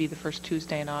 which would be the first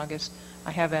Tuesday in August,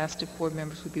 I have asked if board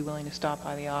members would be willing to stop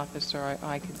by the office, or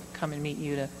I could come and meet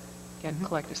you to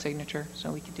collect a signature,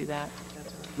 so we could do that.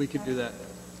 We could do that.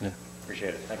 Yeah.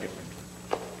 Appreciate it. Thank you.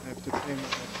 I have to pay my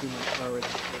 2 months already,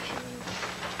 unfortunately.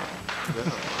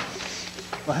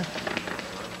 What?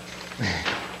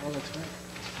 Oh, that's right.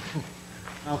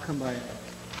 I'll come by.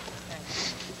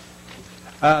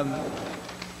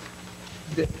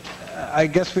 I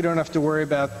guess we don't have to worry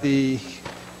about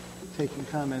taking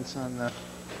comments on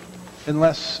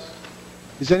unless,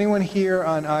 is anyone here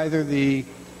on either the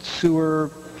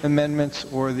sewer amendments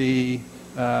or the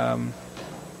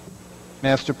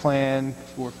master plan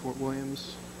for Fort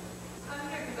Williams? I'm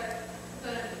here because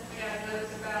I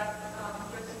noticed about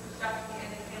Joseph Kostowski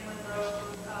and Hamlin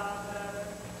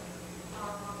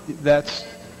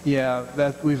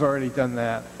Road. We've already done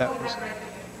that.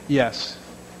 Yes.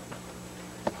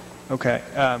 Okay,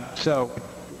 so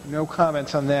no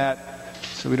comments on that,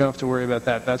 so we don't have to worry about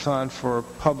that. That's on for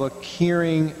public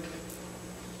hearing.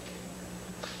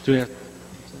 Do we have?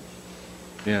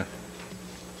 Yeah.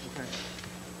 Okay.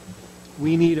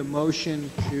 We need a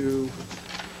motion to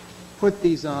put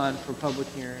these on for public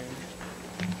hearing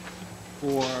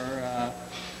for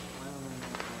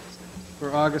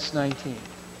August 19th.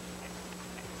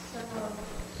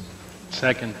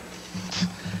 Second.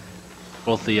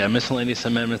 Both the miscellaneous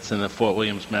amendments and the Fort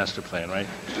Williams master plan, right?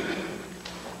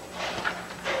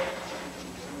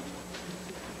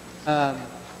 I'll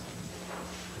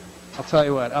tell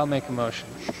you what, I'll make a motion.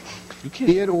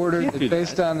 Be it ordered that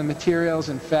based on the materials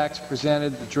and facts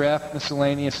presented, the draft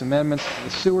miscellaneous amendments to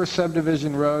the sewer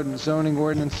subdivision road and zoning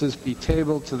ordinances be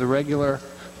tabled to the regular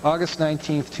August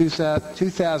 19th,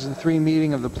 2003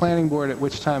 meeting of the Planning Board, at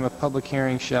which time a public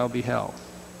hearing shall be held.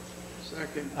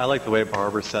 Second. I like the way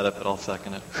Barbara said it, but I'll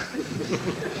second it.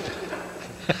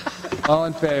 All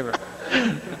in favor?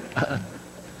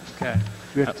 Okay.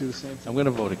 We have to do the same thing. I'm going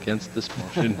to vote against this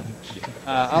motion.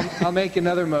 I'll make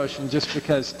another motion just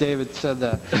because David said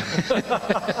that.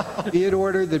 Be it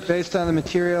ordered that based on the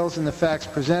materials and the facts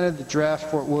presented, the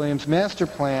draft Fort Williams master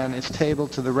plan is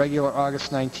tabled to the regular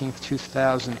August 19th,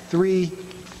 2003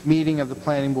 meeting of the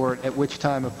Planning Board, at which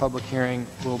time a public hearing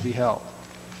will be held.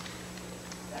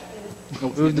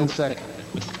 Moved and second.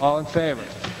 All in favor?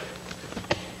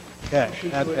 Okay,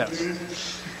 that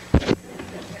passes.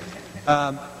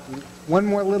 One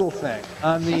more little thing.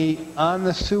 On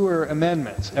the sewer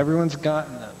amendments, everyone's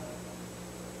gotten them.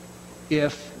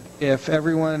 If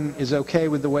everyone is okay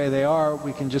with the way they are,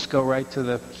 we can just go right to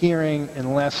the hearing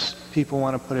unless people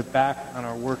want to put it back on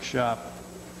our workshop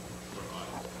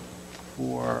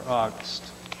for August.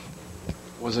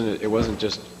 It wasn't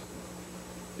just,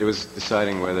 it was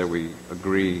deciding whether we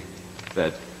agree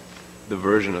that the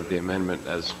version of the amendment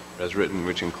as written,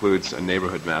 which includes a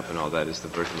neighborhood map and all that, is the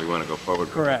version we want to go forward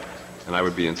with. Correct. And I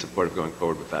would be in support of going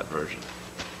forward with that version.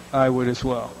 I would as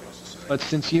well. But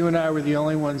since you and I were the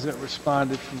only ones that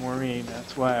responded to Maureen,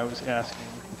 that's why I was asking.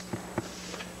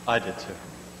 I did too.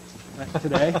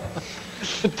 Today?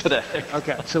 Today.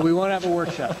 Okay, so we won't have a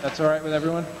workshop. That's all right with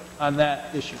everyone on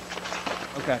that issue?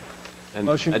 Okay. And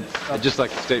Motion. I'd just like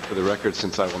to state for the record,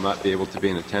 since I will not be able to be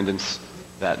in attendance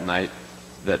that night,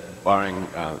 that barring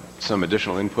some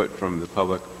additional input from the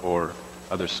public or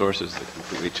other sources that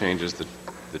completely changes the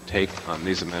take on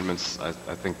these amendments, I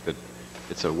think that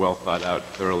it's a well thought out,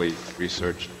 thoroughly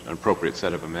researched, and appropriate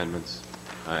set of amendments,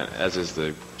 as is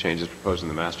the changes proposed in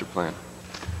the master plan.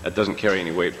 That doesn't carry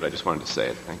any weight, but I just wanted to say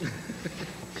it. Thank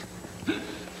you.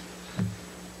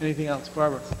 Anything else,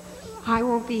 Barbara? I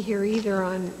won't be here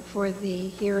either for the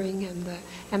hearing,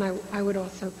 and I would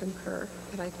also concur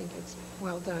that I think it's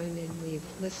well done, and we've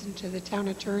listened to the town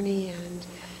attorney and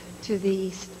to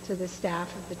the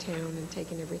staff of the town and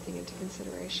taken everything into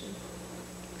consideration.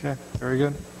 Okay, very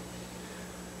good.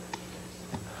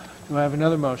 Do I have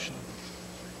another motion?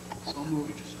 So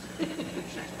moved.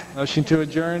 Motion to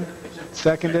adjourn?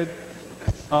 Seconded?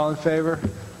 All in favor?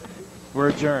 We're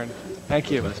adjourned.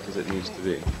 Thank you. As it needs to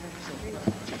be.